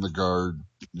attack on the guard.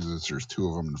 There's two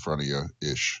of them in front of you,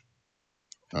 ish.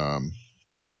 Two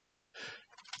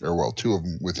of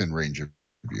them within range of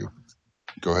you.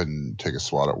 Go ahead and take a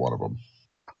swat at one of them.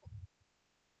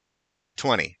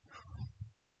 20.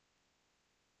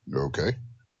 Okay.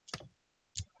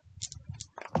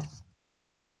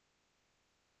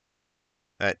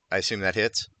 I assume that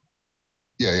hits?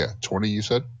 Yeah. 20, you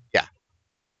said? Yeah.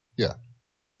 Yeah.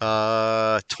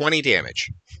 20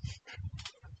 damage.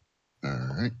 All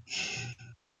right.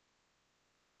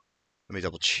 Let me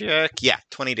double check. Yeah,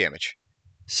 20 damage.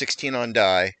 16 on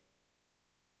die.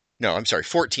 No, I'm sorry,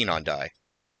 14 on die.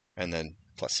 And then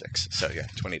plus 6. So yeah,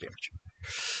 20 damage.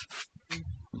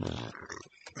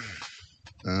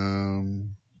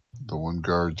 The one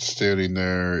guard standing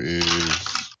there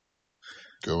is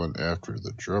going after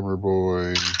the drummer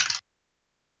boy.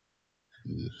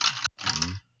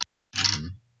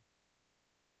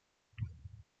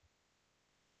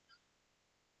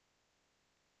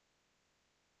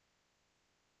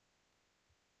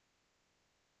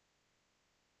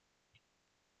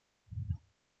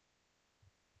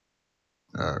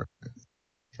 All right.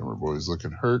 Drummer Boy's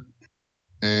looking hurt.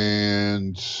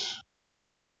 And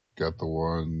got the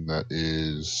one that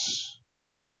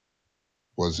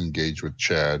was engaged with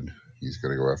Chad. He's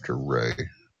going to go after Ray.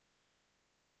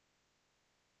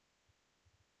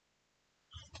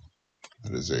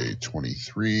 That is a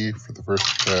 23 for the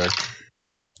first attack.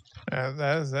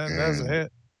 That's a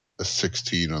hit. A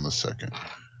 16 on the second.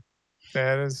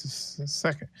 That is the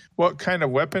second. What kind of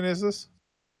weapon is this?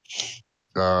 It's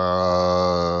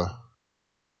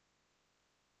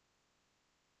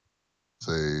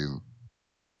a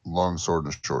long sword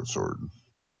and a short sword.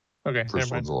 Okay,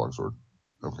 First one's a long sword.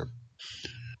 Okay.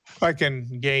 I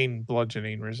can gain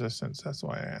bludgeoning resistance. That's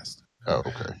why I asked. Oh,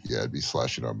 okay. Yeah, it'd be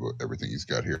slashing on everything he's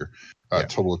got here. Yeah.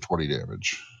 Total of 20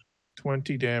 damage.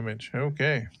 20 damage.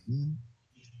 Okay.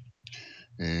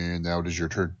 And now it is your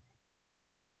turn.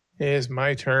 It is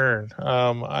my turn.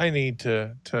 I need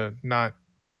to not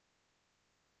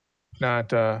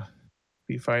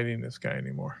be fighting this guy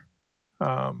anymore.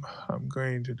 I'm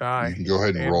going to die. You can go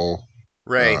ahead and roll.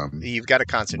 Ray, you've got a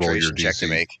concentration check to DC.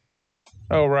 make.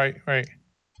 Oh, right.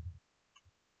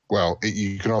 Well,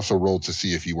 you can also roll to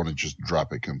see if you want to just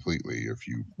drop it completely. I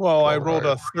rolled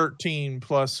a 13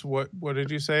 plus what did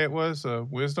you say it was?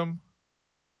 Wisdom?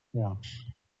 Yeah.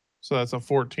 So that's a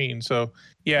 14. So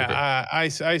yeah,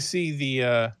 Okay. I see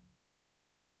the.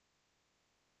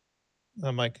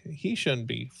 I'm like, he shouldn't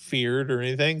be feared or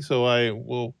anything, so I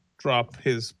will drop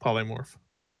his polymorph.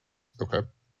 Okay.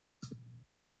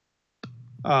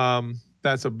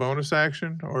 That's a bonus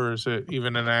action, or is it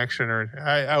even an action? Or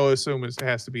I will assume it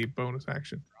has to be a bonus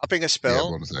action. Dropping a Yeah, spell?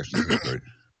 bonus action is great.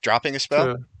 Dropping a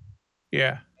spell?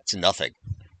 Yeah. That's nothing.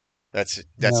 That's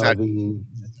No, not the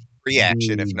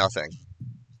reaction, if nothing.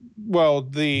 Well,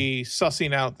 the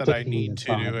sussing out that I taking need the to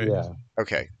do time, it Yeah.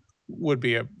 Okay. would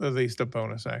be at least a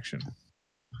bonus action.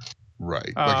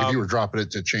 Right. Like if you were dropping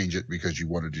it to change it because you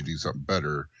wanted to do something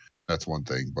better, that's one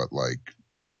thing. But like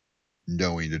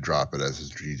knowing to drop it as a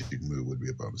strategic move would be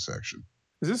a bonus action.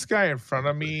 Does this guy in front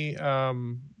of me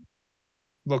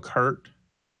look hurt?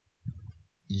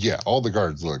 Yeah, all the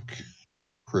guards look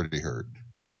pretty hurt.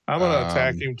 I'm going to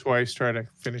attack him twice, try to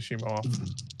finish him off.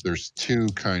 There's two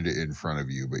kind of in front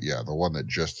of you, but yeah, the one that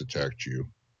just attacked you.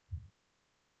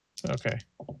 Okay.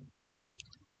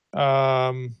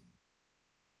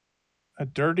 A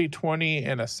dirty 20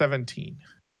 and a 17.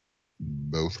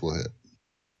 Both will hit.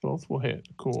 Both will hit.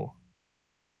 Cool.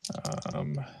 Oh,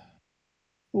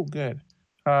 good.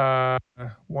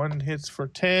 One hits for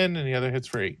 10 and the other hits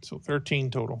for 8. So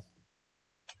 13 total.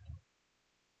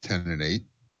 10 and 8.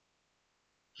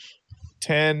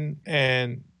 10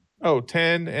 and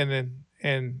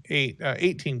 8.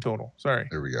 18 total. Sorry.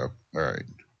 There we go. All right.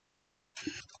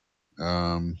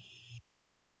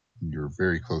 You're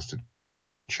very close to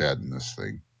Chad in this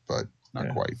thing, but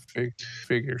not quite.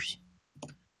 Figures.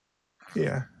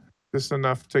 Yeah. Just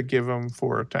enough to give him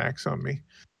 4 attacks on me.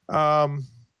 Well,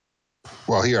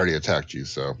 he already attacked you,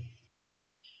 so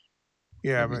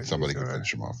yeah, but somebody can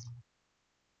finish him off.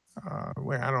 I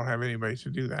don't have anybody to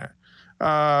do that.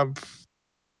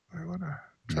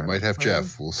 You might have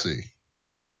Jeff. We'll see.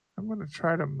 I'm going to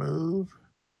try to move.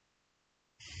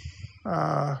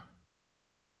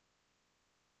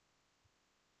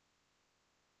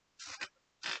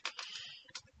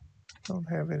 Don't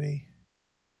have any.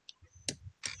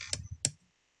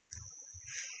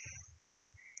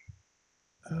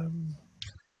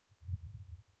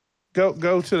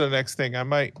 Go to the next thing. I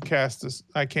might cast this.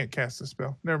 I can't cast a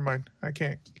spell. Never mind. I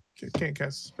can't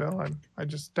cast a spell. I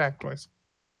just attacked twice.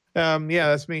 Yeah,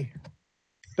 that's me.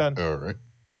 Done. All right.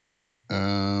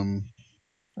 I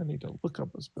need to look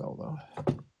up a spell though.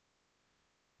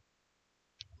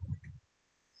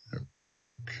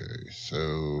 Okay,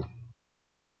 so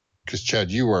because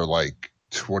Chad, you are like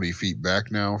 20 feet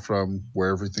back now from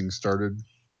where everything started.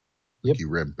 Yep. You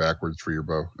ran backwards for your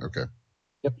bow. Okay.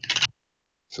 Yep.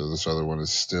 So this other one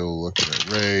is still looking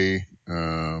at Ray.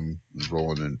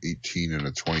 Rolling an 18 and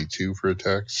a 22 for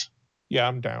attacks. Yeah,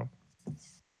 I'm down.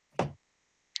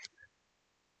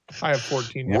 I have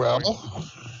 14. Well,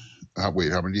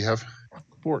 wait, how many do you have?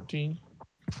 14.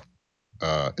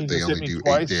 They only do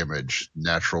 8 damage.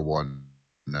 Natural one.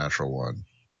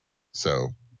 So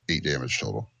 8 damage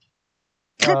total.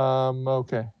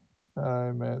 Okay.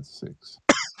 I'm at 6.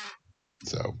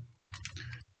 So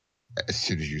as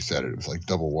soon as you said it was like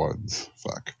double ones.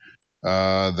 Fuck.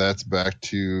 That's back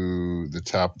to the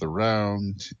top of the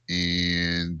round,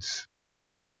 and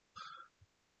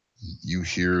you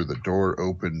hear the door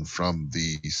open from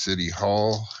the city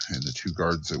hall, and the 2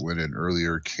 guards that went in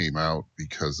earlier came out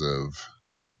because of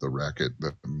the racket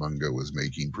that Mungo was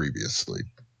making previously.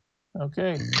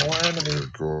 Okay, more They're enemies.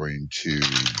 going to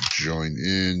join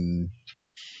in.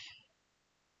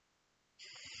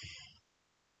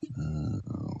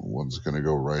 One's going to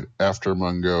go right after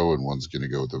Mungo, and one's going to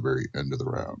go at the very end of the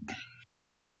round.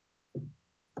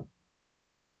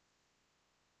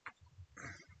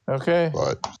 Okay.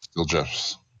 But still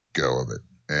Jeff's go of it.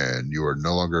 And you are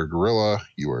no longer a gorilla.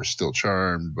 You are still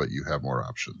charmed, but you have more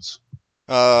options.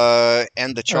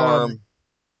 End the charm.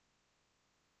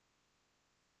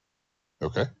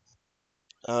 Okay. Is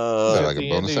Uh, that at like a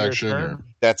the end bonus of your action? turn? Or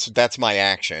that's my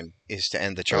action, is to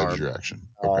end the that charm. is your action?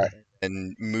 Okay.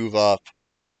 And move up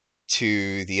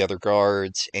to the other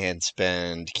guards and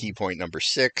spend key point number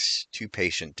 6 to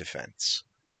patient defense.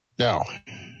 Now,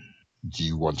 do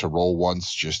you want to roll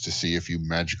once just to see if you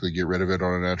magically get rid of it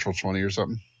on a natural 20 or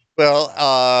something? Well,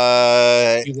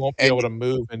 He won't be able to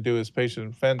move and do his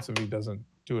patient defense if he doesn't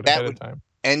do it ahead of time.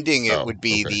 ending it Oh, would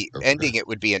be okay, okay. ending it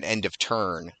would be an end of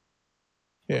turn.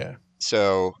 Yeah.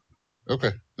 So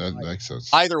Okay, that makes sense.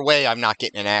 either way, I'm not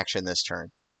getting an action this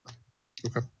turn.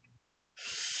 Okay.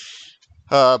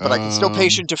 But I can still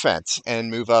patient defense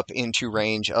and move up into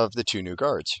range of the 2 new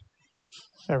guards.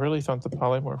 I really thought the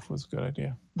polymorph was a good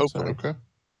idea. Hopefully. Okay.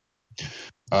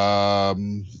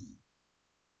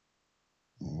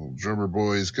 Drummer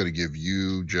Boy is going to give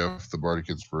you, Jeff, the Bardic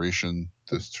Inspiration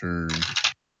this turn.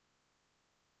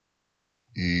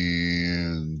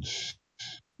 And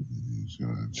he's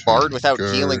going to Bard without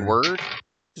healing word?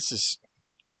 This is...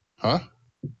 Huh?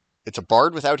 It's a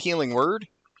bard without healing word?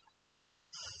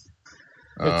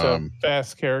 It's a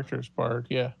fast characters bard,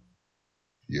 yeah.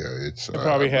 Yeah, it's... It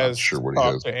probably I'm has not sure what he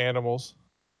talk has. to animals.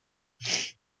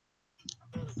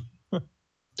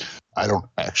 I don't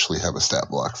actually have a stat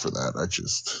block for that. I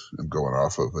just am going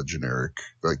off of a generic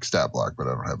like stat block, but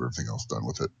I don't have everything else done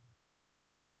with it.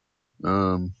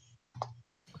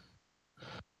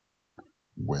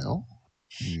 Well,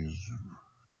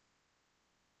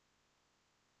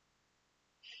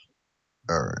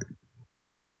 all right.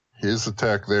 His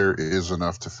attack there is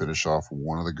enough to finish off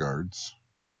one of the guards.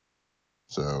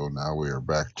 So now we are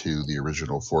back to the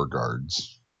original 4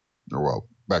 guards, or well,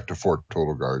 back to 4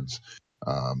 total guards.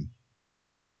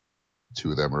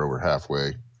 2 of them are over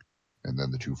halfway, and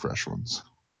then the 2 fresh ones.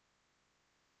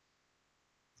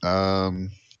 Let's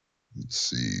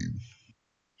see.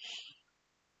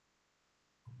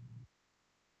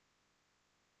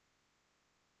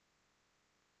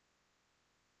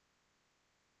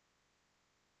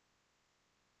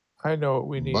 I know what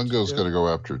we need Mungo's to do. going to go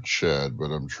after Chad, but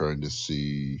I'm trying to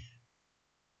see.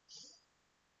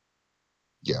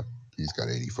 Yeah, he's got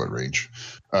 80-foot range.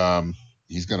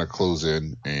 He's going to close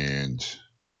in and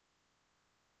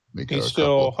make He's a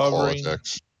still couple of hovering. claw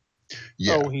attacks.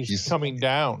 Yeah, Oh, he's coming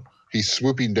down. He's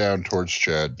swooping down towards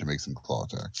Chad to make some claw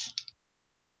attacks.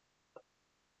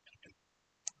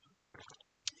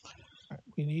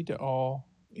 We need to all,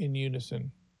 in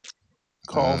unison,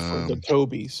 call for the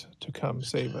Tobys to come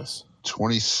save us.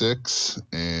 26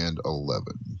 and 11.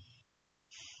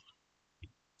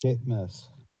 Hit miss.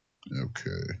 Okay.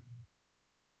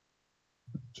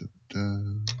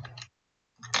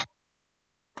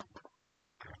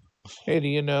 Hey, do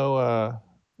you know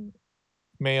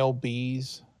male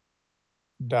bees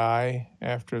die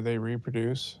after they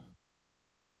reproduce?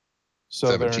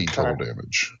 So 17 total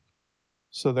damage.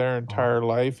 So their entire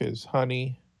life is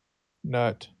honey,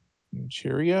 nut, and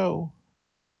Cheerio.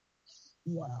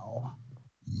 Wow.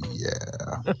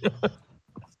 Yeah.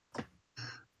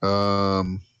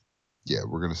 Yeah,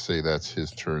 we're gonna say that's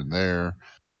his turn there.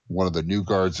 One of the new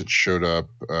guards that showed up,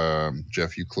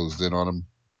 Jeff, you closed in on him.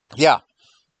 Yeah.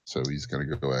 So he's gonna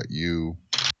go at you.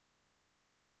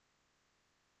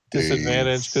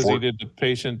 Disadvantage because he did the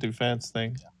patient defense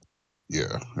thing.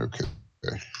 Yeah. Okay.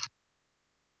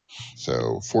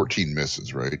 So 14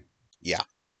 misses, right? Yeah.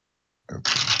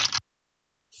 Okay.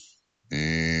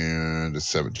 And a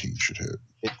 17 should hit.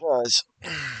 It does.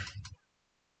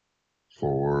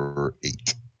 For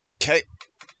 8. Okay.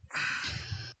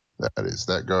 That is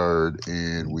that guard,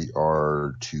 and we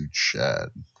are to Chad.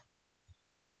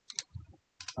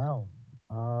 Wow.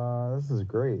 This is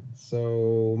great.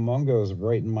 So Mungo's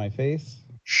right in my face.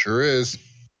 Sure is.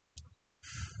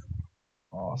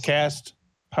 Awesome. Cast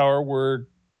power word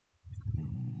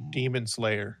Demon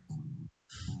Slayer.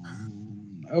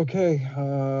 Okay,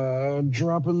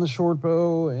 dropping the short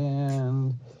bow,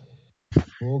 and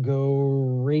we'll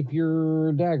go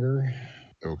rapier dagger.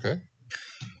 Okay.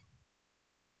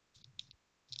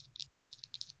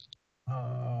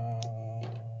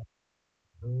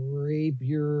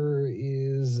 Rapier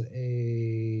is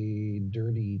a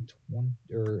dirty 20,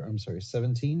 or I'm sorry,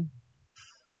 17.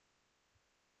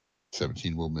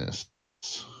 17 will miss.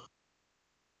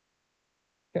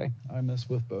 Okay, I miss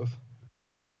with both.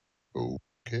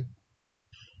 Okay.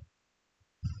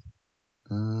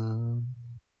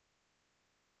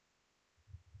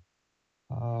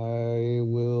 I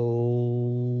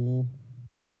will.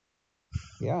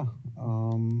 Yeah.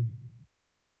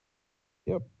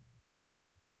 Yep.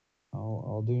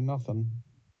 I'll do nothing.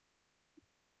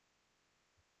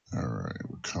 All right,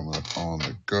 we're coming up on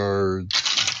the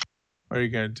guards. Are you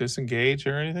going to disengage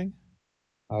or anything?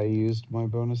 I used my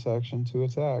bonus action to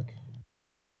attack.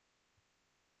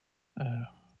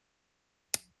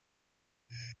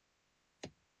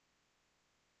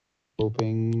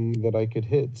 Hoping that I could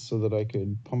hit so that I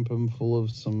could pump him full of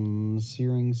some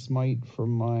Searing Smite from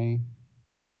my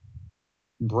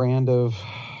brand of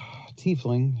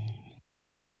tiefling.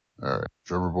 All right,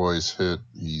 Drummer Boy's hit.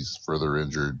 He's further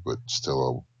injured, but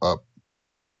still up.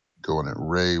 Going at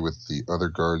Ray with the other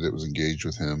guard that was engaged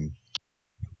with him.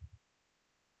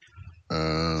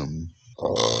 A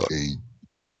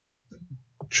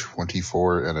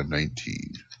 24 and a 19.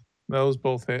 Those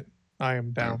both hit. I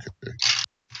am down. Okay.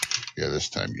 Yeah, this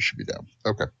time you should be down.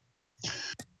 Okay.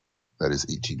 That is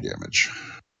 18 damage.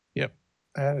 Yep.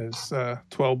 That is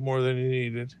 12 more than you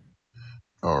needed.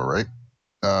 All right.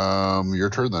 Your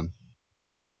turn then.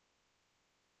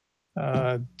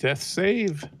 Death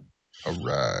save. All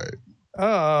right.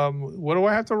 What do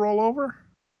I have to roll over?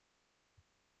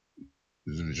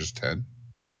 Isn't it just 10?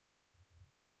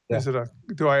 Yeah. Is it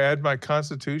do I add my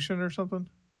constitution or something?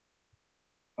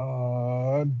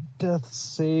 Death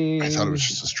save. I thought it was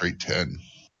just a straight 10.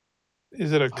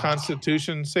 Is it a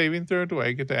constitution saving throw? Do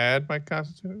I get to add my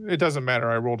constitution? It doesn't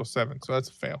matter. I rolled a 7, so that's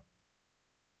a fail.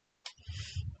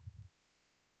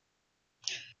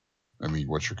 I mean,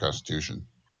 what's your constitution?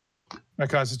 My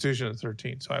constitution is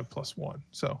 13, so I have +1.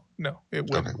 So no, it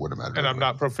wouldn't. Okay, wouldn't matter. And I'm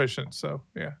not proficient, so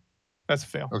yeah, that's a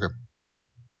fail. Okay.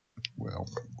 Well,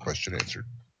 question answered.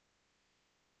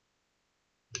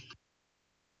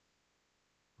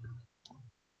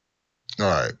 All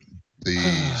right. The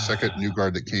second new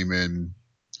guard that came in,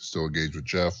 still engaged with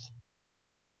Jeff.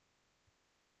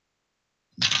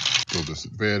 Still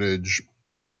disadvantage.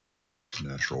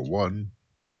 Natural 1.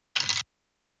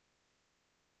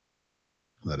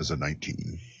 That is a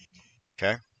 19.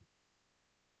 Okay.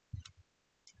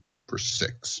 For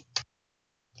 6.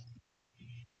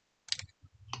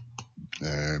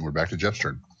 And we're back to Jeff's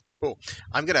turn. Cool.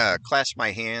 I'm going to clasp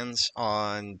my hands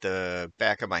on the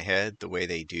back of my head the way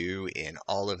they do in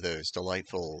all of those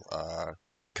delightful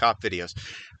cop videos.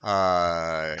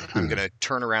 I'm going to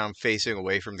turn around facing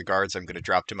away from the guards. I'm going to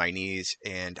drop to my knees,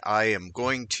 and I am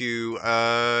going to,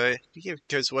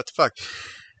 because what the fuck?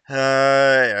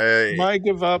 I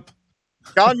give up.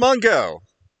 John Mungo.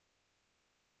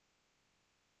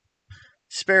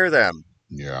 Spare them.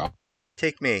 Yeah.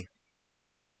 Take me.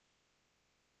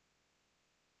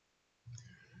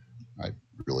 I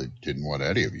really didn't want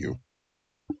any of you.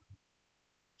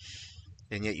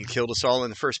 And yet you killed us all in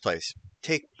the first place.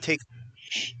 Take them.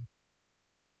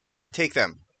 Take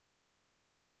them?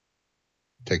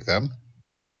 Take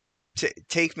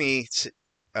me.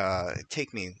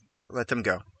 Take me. Let them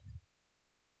go.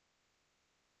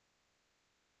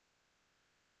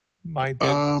 My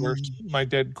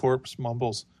dead corpse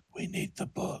mumbles, "We need the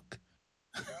book."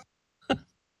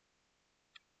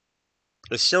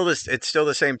 It's still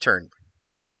the same turn.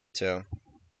 So,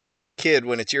 kid,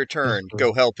 when it's your turn,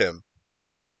 go help him.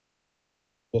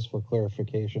 Just for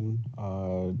clarification,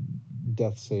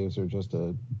 death saves are just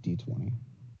a D20.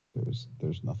 There's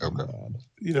nothing to add.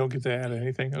 You don't get to add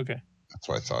anything. Okay. That's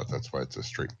why I thought. That's why it's a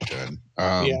straight 10.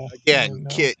 Yeah. Again,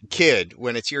 kid,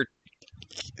 when it's your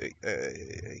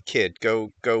kid,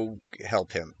 go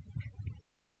help him.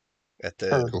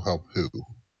 Go help who?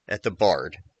 At the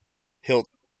bard.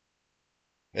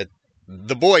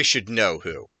 The boy should know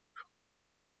who.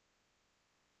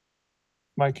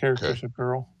 My character's a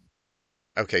girl.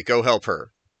 Okay, go help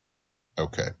her.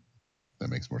 Okay. That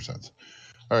makes more sense.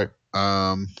 All right.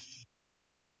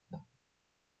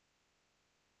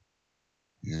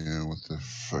 Yeah, what the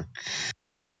fuck?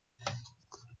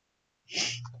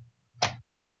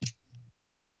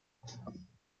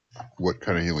 What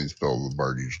kind of healing spell does the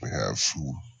bard usually have?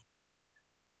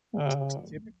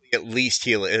 Typically, at least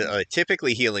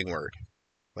typically healing word.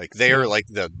 Like they are like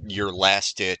your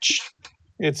last ditch.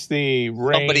 It's the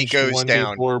range. Somebody goes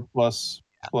down 1d4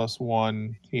 plus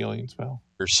 1 healing spell.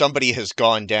 Or somebody has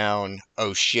gone down.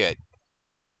 Oh shit!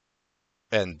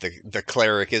 And the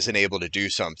cleric isn't able to do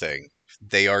something.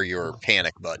 They are your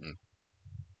panic button.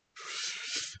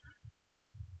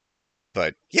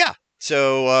 But yeah,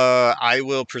 So I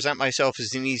will present myself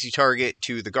as an easy target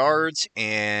to the guards,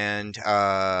 and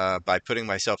by putting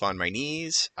myself on my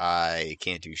knees, I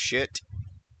can't do shit.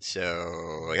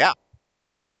 So yeah.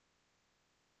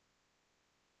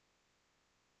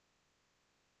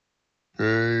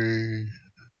 Okay.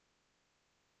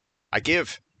 I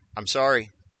give. I'm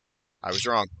sorry. I was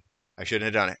wrong. I shouldn't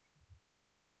have done it.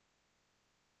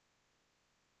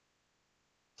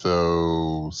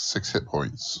 So 6 hit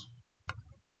points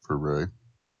for Ray.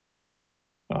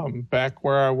 Back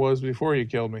where I was before you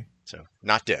killed me. So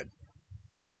not dead.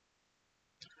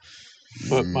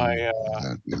 But my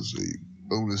that is a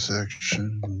bonus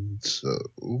action. So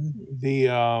the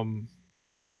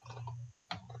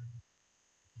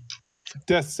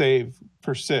death save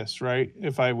persists, right?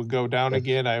 If I would go down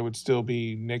again, I would still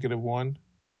be -1.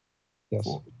 Yes.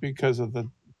 Because of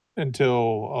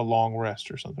until a long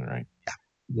rest or something, right?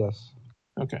 Yes.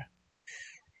 Okay.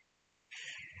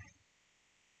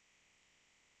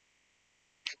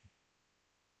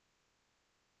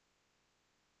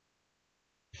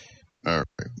 all right.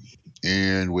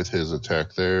 And with his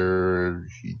attack there,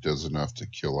 he does enough to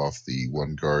kill off the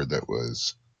one guard that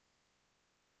was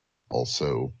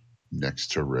also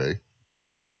next to Ray.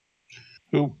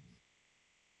 Who?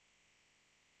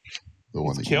 The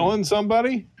one He's that killing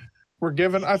somebody?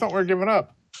 I thought we were giving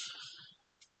up.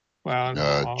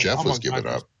 Well, Jeff was giving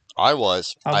up. I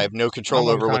was. I have no control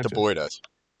over what the boy does.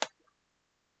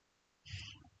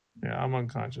 Yeah, I'm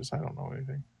unconscious. I don't know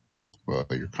anything. Well,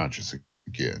 you're conscious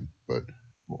again, but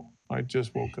I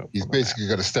just woke up. He's basically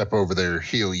got to step over there,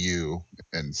 heal you,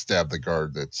 and stab the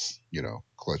guard that's,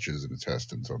 clutches and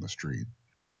intestines on the street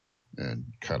and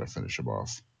kind of finish him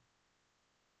off.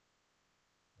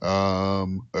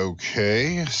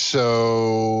 Okay,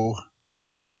 so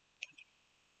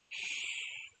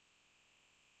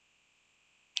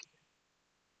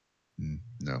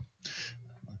no, I'm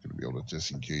not going to be able to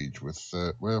disengage with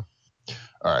that. Well,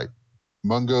 all right.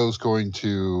 Mungo's going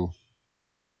to.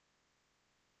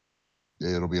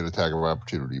 It'll be an attack of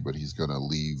opportunity, but he's going to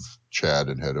leave Chad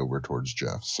and head over towards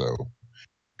Jeff. So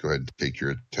go ahead and take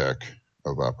your attack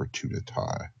of opportunity.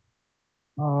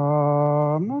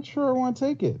 I'm not sure I want to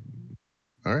take it.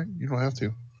 All right, you don't have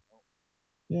to.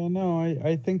 Yeah, no,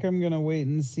 I think I'm going to wait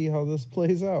and see how this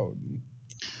plays out.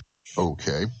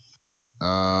 Okay.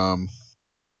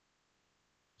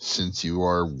 Since you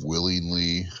are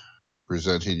willingly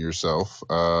presenting yourself,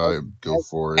 go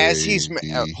for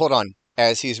hold on.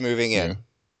 As he's moving in.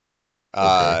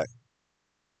 Yeah. Okay.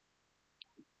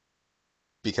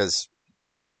 Because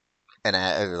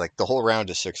the whole round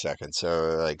is 6 seconds,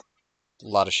 so a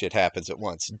lot of shit happens at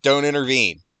once. Don't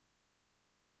intervene.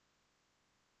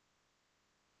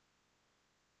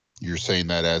 You're saying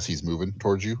that as he's moving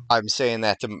towards you? I'm saying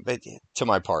that to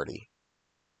my party.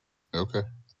 Okay.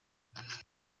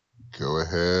 Go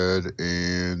ahead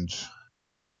and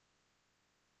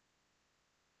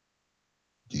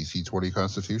DC 20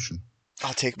 Constitution.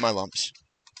 I'll take my lumps.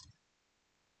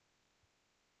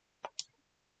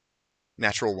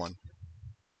 Natural 1.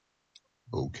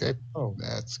 Okay.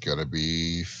 That's going to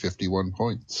be 51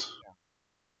 points.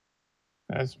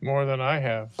 That's more than I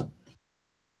have.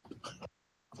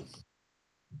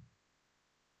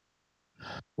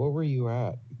 What were you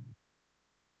at?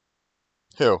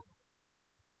 Who?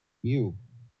 You.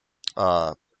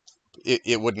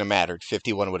 It wouldn't have mattered.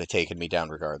 51 would have taken me down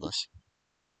regardless.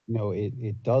 No,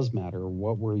 it does matter.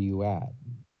 What were you at?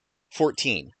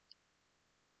 14.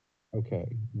 Okay.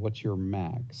 What's your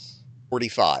max?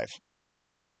 45.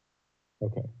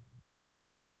 Okay.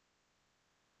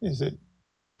 Is it?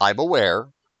 I'm aware.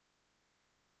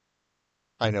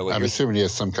 I know what I'm assuming he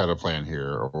has some kind of plan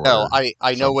here. No,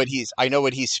 I know what he's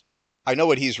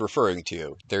referring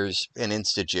to. There's an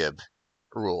insta-jib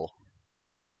rule.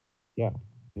 Yeah,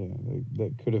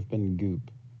 that could have been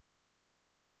goop.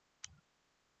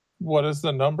 What is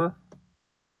the number?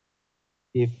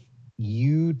 If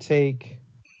you take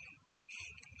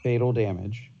fatal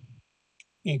damage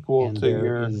equal to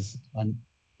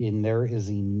there is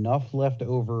enough left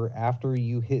over after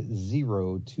you hit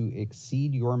 0 to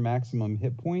exceed your maximum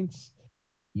hit points,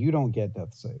 you don't get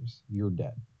death saves. You're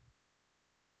dead.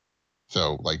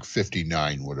 So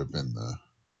 59 would have been the...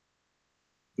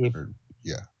 If 59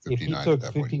 if he took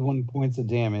 51 points of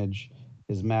damage,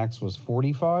 his max was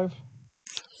 45.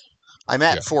 I'm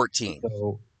at 14.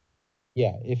 So,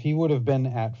 yeah, if he would have been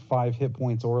at 5 hit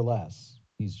points or less,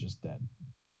 he's just dead.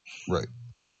 Right.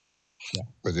 Yeah.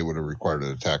 But it would have required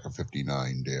an attack of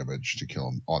 59 damage to kill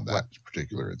him on that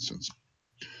particular instance.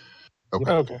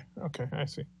 Okay. Okay, I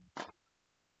see.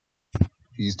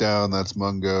 He's down. That's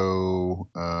Mungo.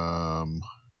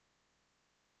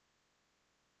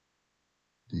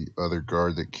 The other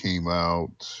guard that came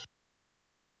out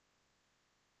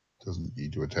doesn't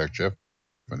need to attack Jeff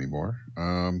anymore.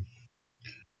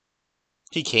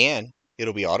 He can.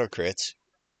 It'll be auto crits.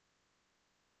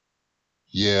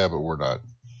 Yeah, but we're not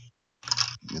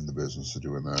in the business of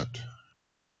doing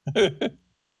that.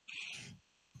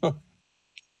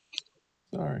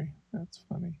 Sorry, that's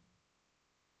funny.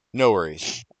 No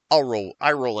worries. I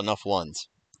roll enough ones.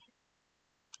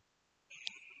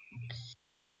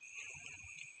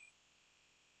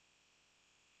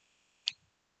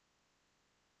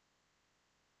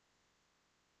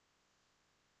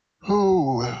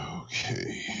 Oh,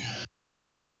 okay.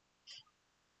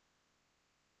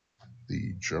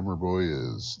 The drummer boy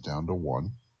is down to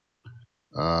 1.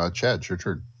 Chad, it's your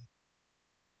turn.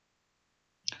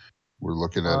 We're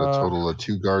looking at a total of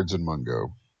 2 guards and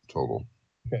Mungo total.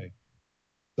 Okay.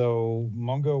 So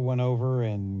Mungo went over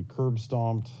and curb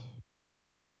stomped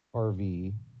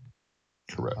RV.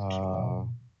 Correct.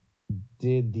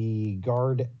 Did the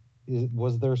guard?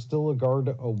 Was there still a guard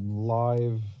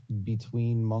alive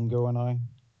between Mungo and I?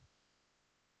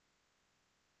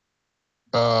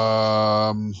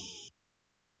 I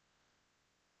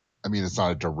mean, it's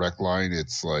not a direct line.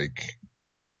 It's like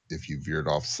if you veered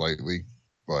off slightly,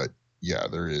 but yeah,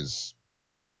 there is.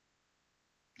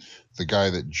 The guy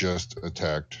that just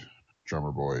attacked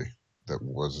Drummer Boy that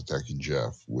was attacking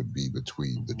Jeff would be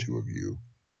between the two of you.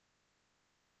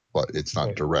 But it's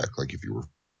not direct. Like if you were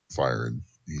firing,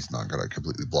 he's not going to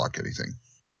completely block anything.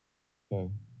 Okay.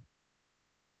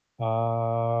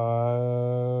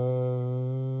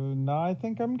 No, I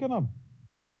think I'm gonna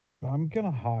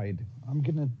hide. I'm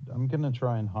gonna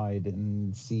try and hide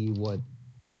and see what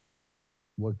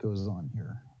goes on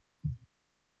here.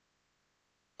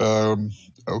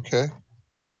 Okay.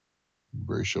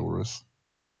 Very chivalrous.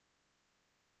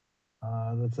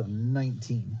 That's a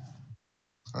 19.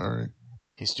 All right.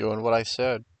 He's doing what I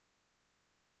said.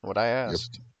 What I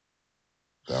asked. Yep.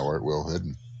 Thou art well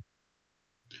hidden.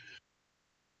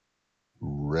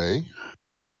 Ray?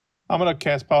 I'm going to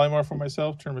cast Polymorph for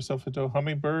myself, turn myself into a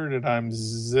hummingbird, and I'm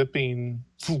zipping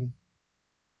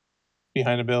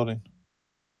behind a building.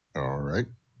 All right.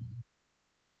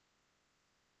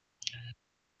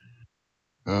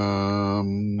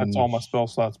 That's all my spell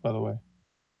slots, by the way.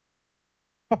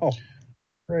 Oh,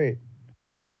 great.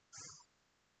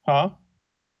 Huh?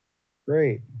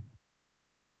 Great.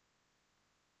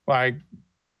 Well,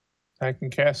 I can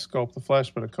cast Sculpt the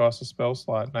Flesh, but it costs a spell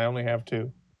slot, and I only have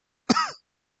 2.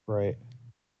 Right.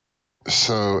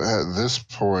 So at this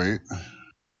point,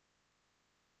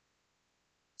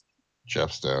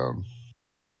 Jeff's down.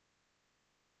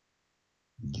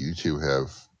 You two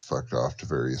have fucked off to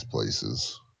various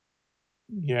places.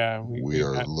 Yeah. We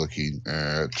are looking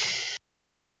at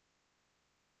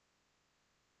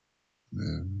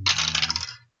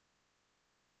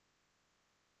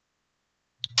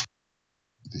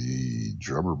the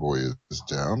drummer boy is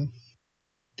down.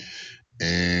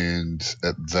 And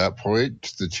at that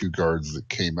point, the 2 guards that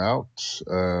came out,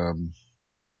 I'm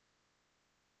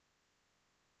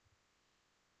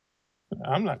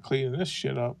not cleaning this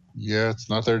shit up. yeah, it's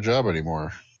not their job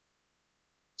anymore.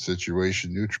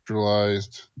 Situation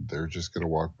neutralized. They're just going to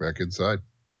walk back inside.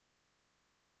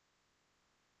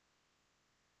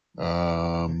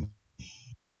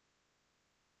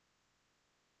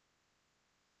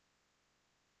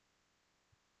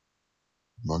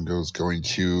 Mungo's going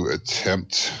to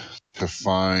attempt to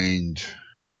find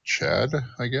Chad,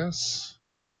 I guess.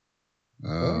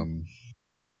 I mean,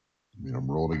 I'm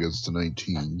rolling against a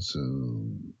 19, so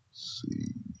let's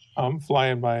see. I'm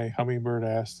flying my hummingbird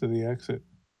ass to the exit.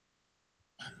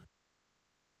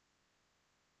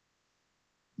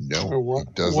 No,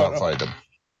 he does not find him.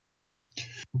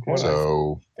 What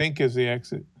So, I think is the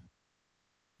exit.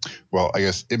 Well, I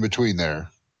guess in between there,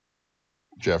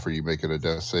 Jeff, are you making a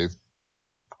death save?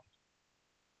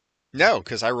 No,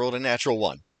 because I rolled a natural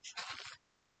 1.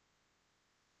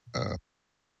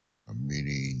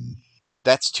 Meaning...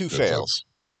 That's 2 fails.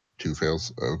 2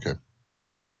 fails? Okay.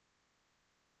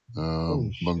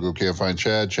 Mungo can't find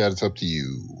Chad. Chad, it's up to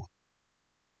you.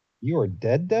 You are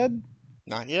dead?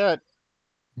 Not yet.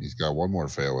 He's got 1 more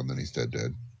fail and then he's dead.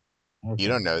 Okay. You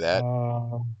don't know that.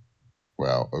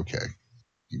 Well, okay.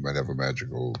 You might have a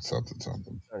magical something.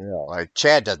 Like,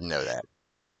 Chad doesn't know that.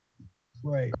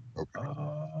 Right. Okay.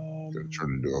 Gonna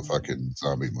turn into a fucking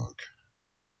zombie monk.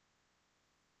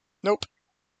 Nope.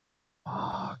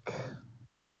 Fuck.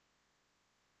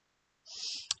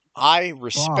 I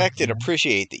respect and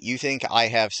appreciate that you think I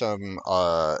have some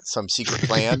secret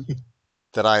plan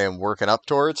that I am working up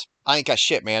towards. I ain't got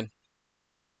shit, man.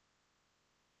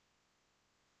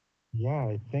 Yeah,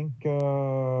 I think.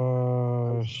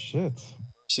 Shit.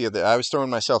 I was throwing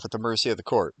myself at the mercy of the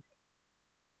court.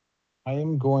 I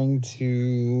am going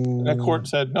to. The court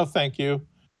said, no, thank you.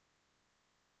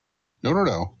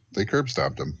 No. They curb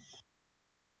stomped him.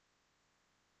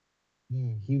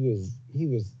 Yeah, he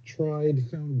was tried,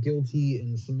 found guilty,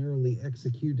 and summarily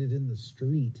executed in the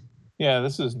street. Yeah,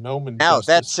 this is Noman Now, justice.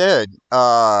 that said,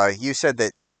 you said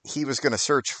that he was going to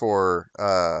search for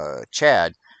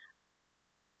Chad.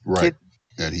 Right.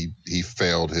 And he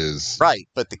failed his... Right,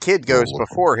 but the kid goes Roll.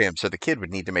 before him, so the kid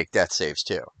would need to make death saves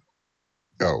too.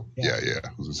 Oh, yeah. I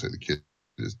was going to say the kid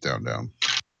is down.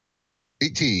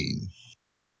 18.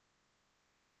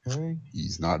 Okay.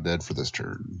 He's not dead for this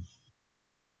turn.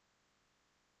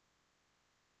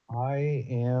 I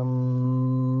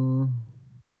am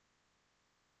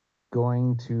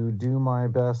going to do my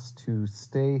best to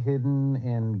stay hidden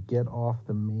and get off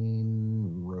the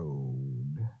main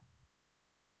road.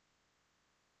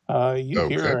 You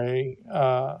hear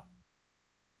a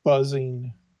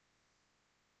buzzing.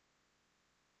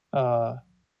 I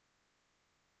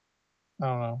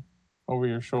don't know, over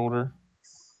your shoulder.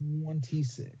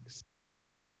 26.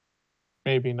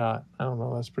 Maybe not. I don't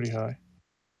know. That's pretty high.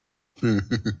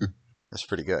 That's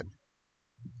pretty good.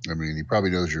 I mean, he probably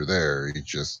knows you're there.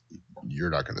 You're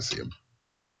not going to see him.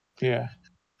 Yeah.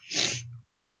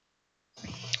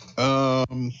 All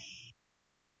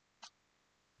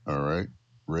right.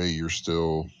 Ray, you're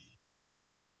still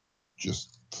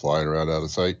just flying around out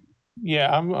of sight?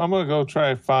 Yeah, I'm gonna go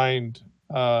try to find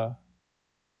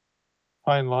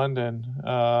London.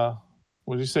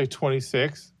 What did you say,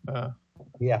 26?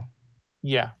 Yeah.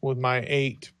 Yeah, with my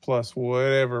 8 plus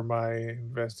whatever my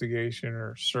investigation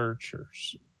or search or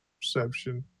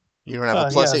perception. You don't have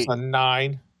a plus 8. It's a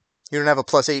 9. You don't have a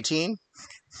plus 18?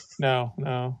 No,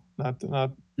 not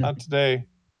today.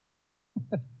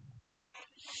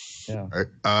 Yeah. All right.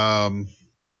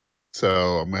 So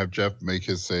I'm gonna have Jeff make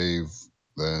his save,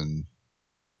 then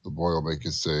the boy will make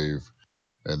his save,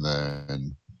 and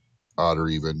then odd or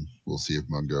even, we'll see if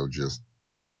Mungo just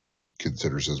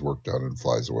considers his work done and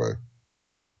flies away.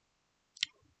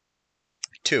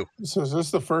 2. So is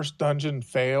this the first dungeon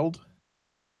failed?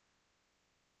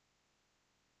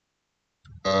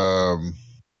 I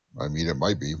mean, it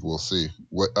might be. We'll see.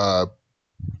 What?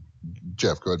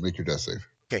 Jeff, go ahead and make your death save.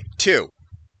 Okay, 2.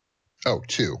 Oh,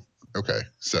 2. Okay,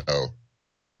 so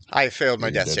I failed my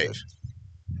death save.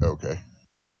 Okay.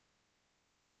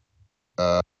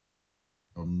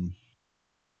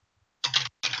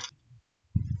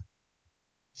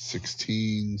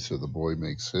 16. So the boy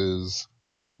makes his.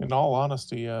 In all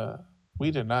honesty, we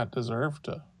did not deserve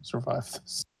to survive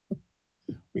this.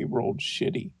 We rolled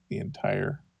shitty the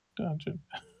entire dungeon.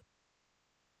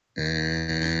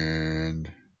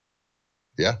 And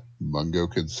yeah, Mungo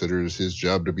considers his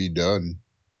job to be done.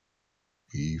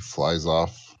 He flies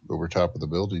off over top of the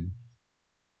building.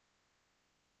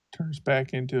 Turns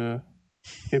back into a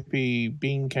hippie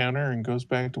bean counter and goes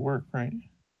back to work, right?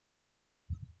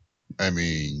 I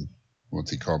mean,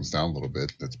 once he calms down a little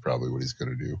bit, that's probably what he's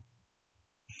going to do.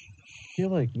 I feel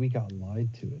like we got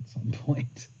lied to at some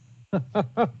point.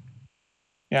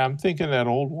 Yeah, I'm thinking that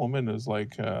old woman is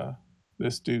like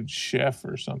this dude's chef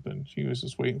or something. She was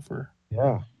just waiting for...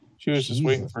 Yeah. She was just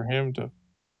waiting for him to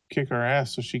kick our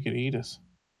ass so she could eat us.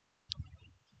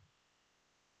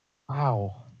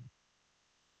 Wow.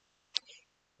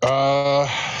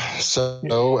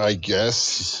 So I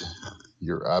guess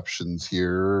your options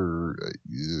here.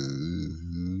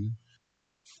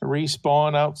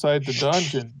 Respawn outside the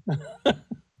dungeon.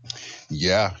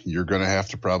 Yeah, you're gonna have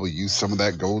to probably use some of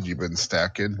that gold you've been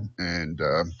stacking and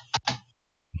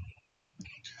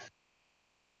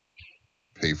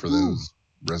pay for those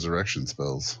resurrection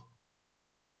spells.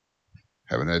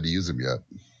 Haven't had to use them yet.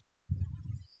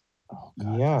 Oh,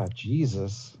 God. Yeah,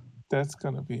 Jesus. That's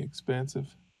gonna be expensive.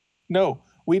 No,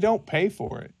 we don't pay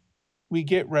for it. We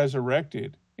get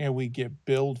resurrected and we get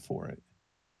billed for it.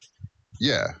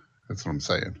 Yeah, that's what I'm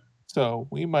saying. So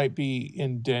we might be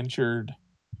indentured.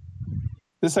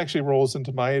 This actually rolls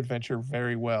into my adventure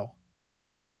very well.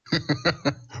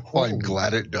 Well, I'm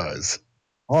glad it does.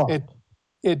 Oh.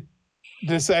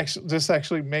 This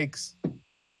actually makes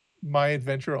my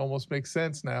adventure almost makes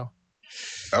sense now.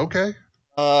 Okay.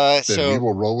 Then we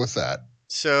will roll with that.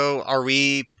 So are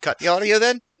we cut the audio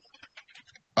then?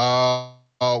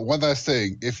 One last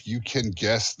thing. If you can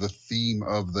guess the theme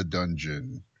of the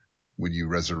dungeon when you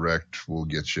resurrect, we'll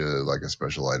get you like a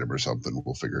special item or something.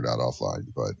 We'll figure it out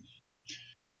offline, but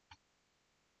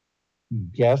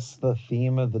guess the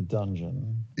theme of the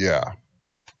dungeon. Yeah.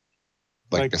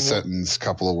 like a sentence,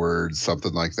 couple of words,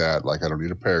 something like that. Like I don't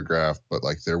need a paragraph, but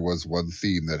like there was one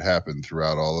theme that happened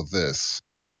throughout all of this.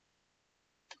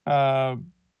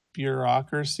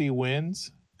 Bureaucracy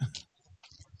wins.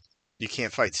 You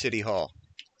can't fight City Hall.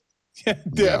 Yeah,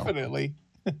 definitely.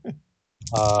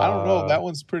 I don't know. That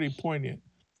one's pretty poignant.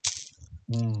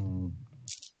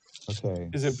 Okay.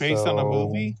 Is it based on a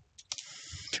movie?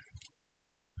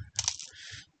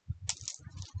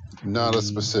 Not a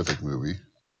specific movie.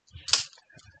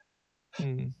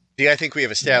 See, I think we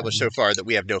have established so far that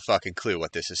we have no fucking clue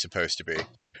what this is supposed to be.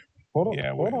 Hold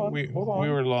on. We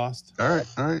were lost. All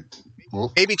right.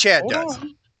 Well, maybe Chad does.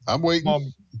 I'm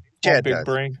waiting. Chad big does.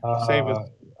 brain. Save us.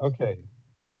 Okay.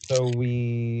 So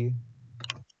we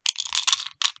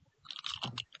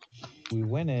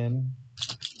went in.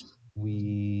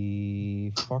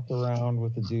 We fucked around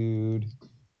with the dude,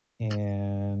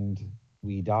 and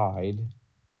we died.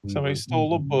 Somebody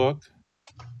stole a book.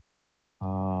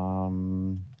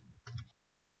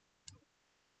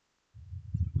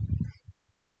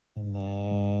 And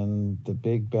then the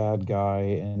big bad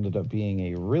guy ended up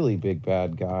being a really big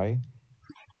bad guy,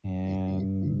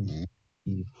 and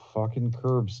he fucking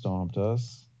curb stomped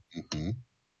us.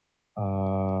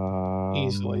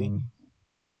 Easily.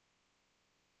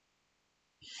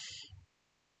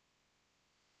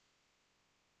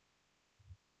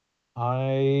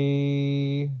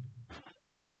 I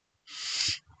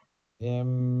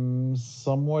am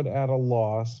somewhat at a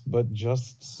loss, but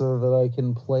just so that I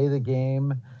can play the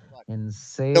game and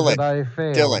say that I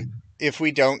failed. Dylan, if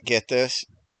we don't get this,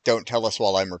 don't tell us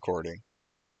while I'm recording.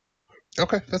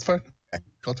 Okay, that's fine.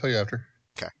 I'll tell you after.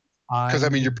 Okay. Because, I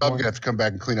mean, you're probably going to have to come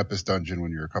back and clean up this dungeon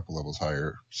when you're a couple levels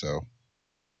higher, so.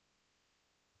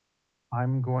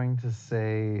 I'm going to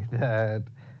say that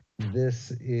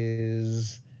this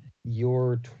is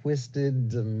your twisted,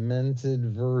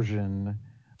 demented version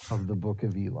of the Book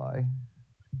of Eli.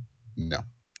 No.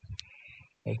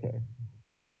 Okay.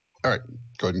 All right.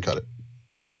 Go ahead and cut it.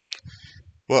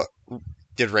 Well,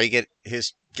 did Ray get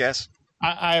his guess?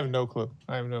 I have no clue.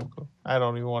 I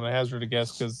don't even want to hazard a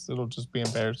guess because it'll just be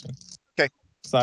embarrassing.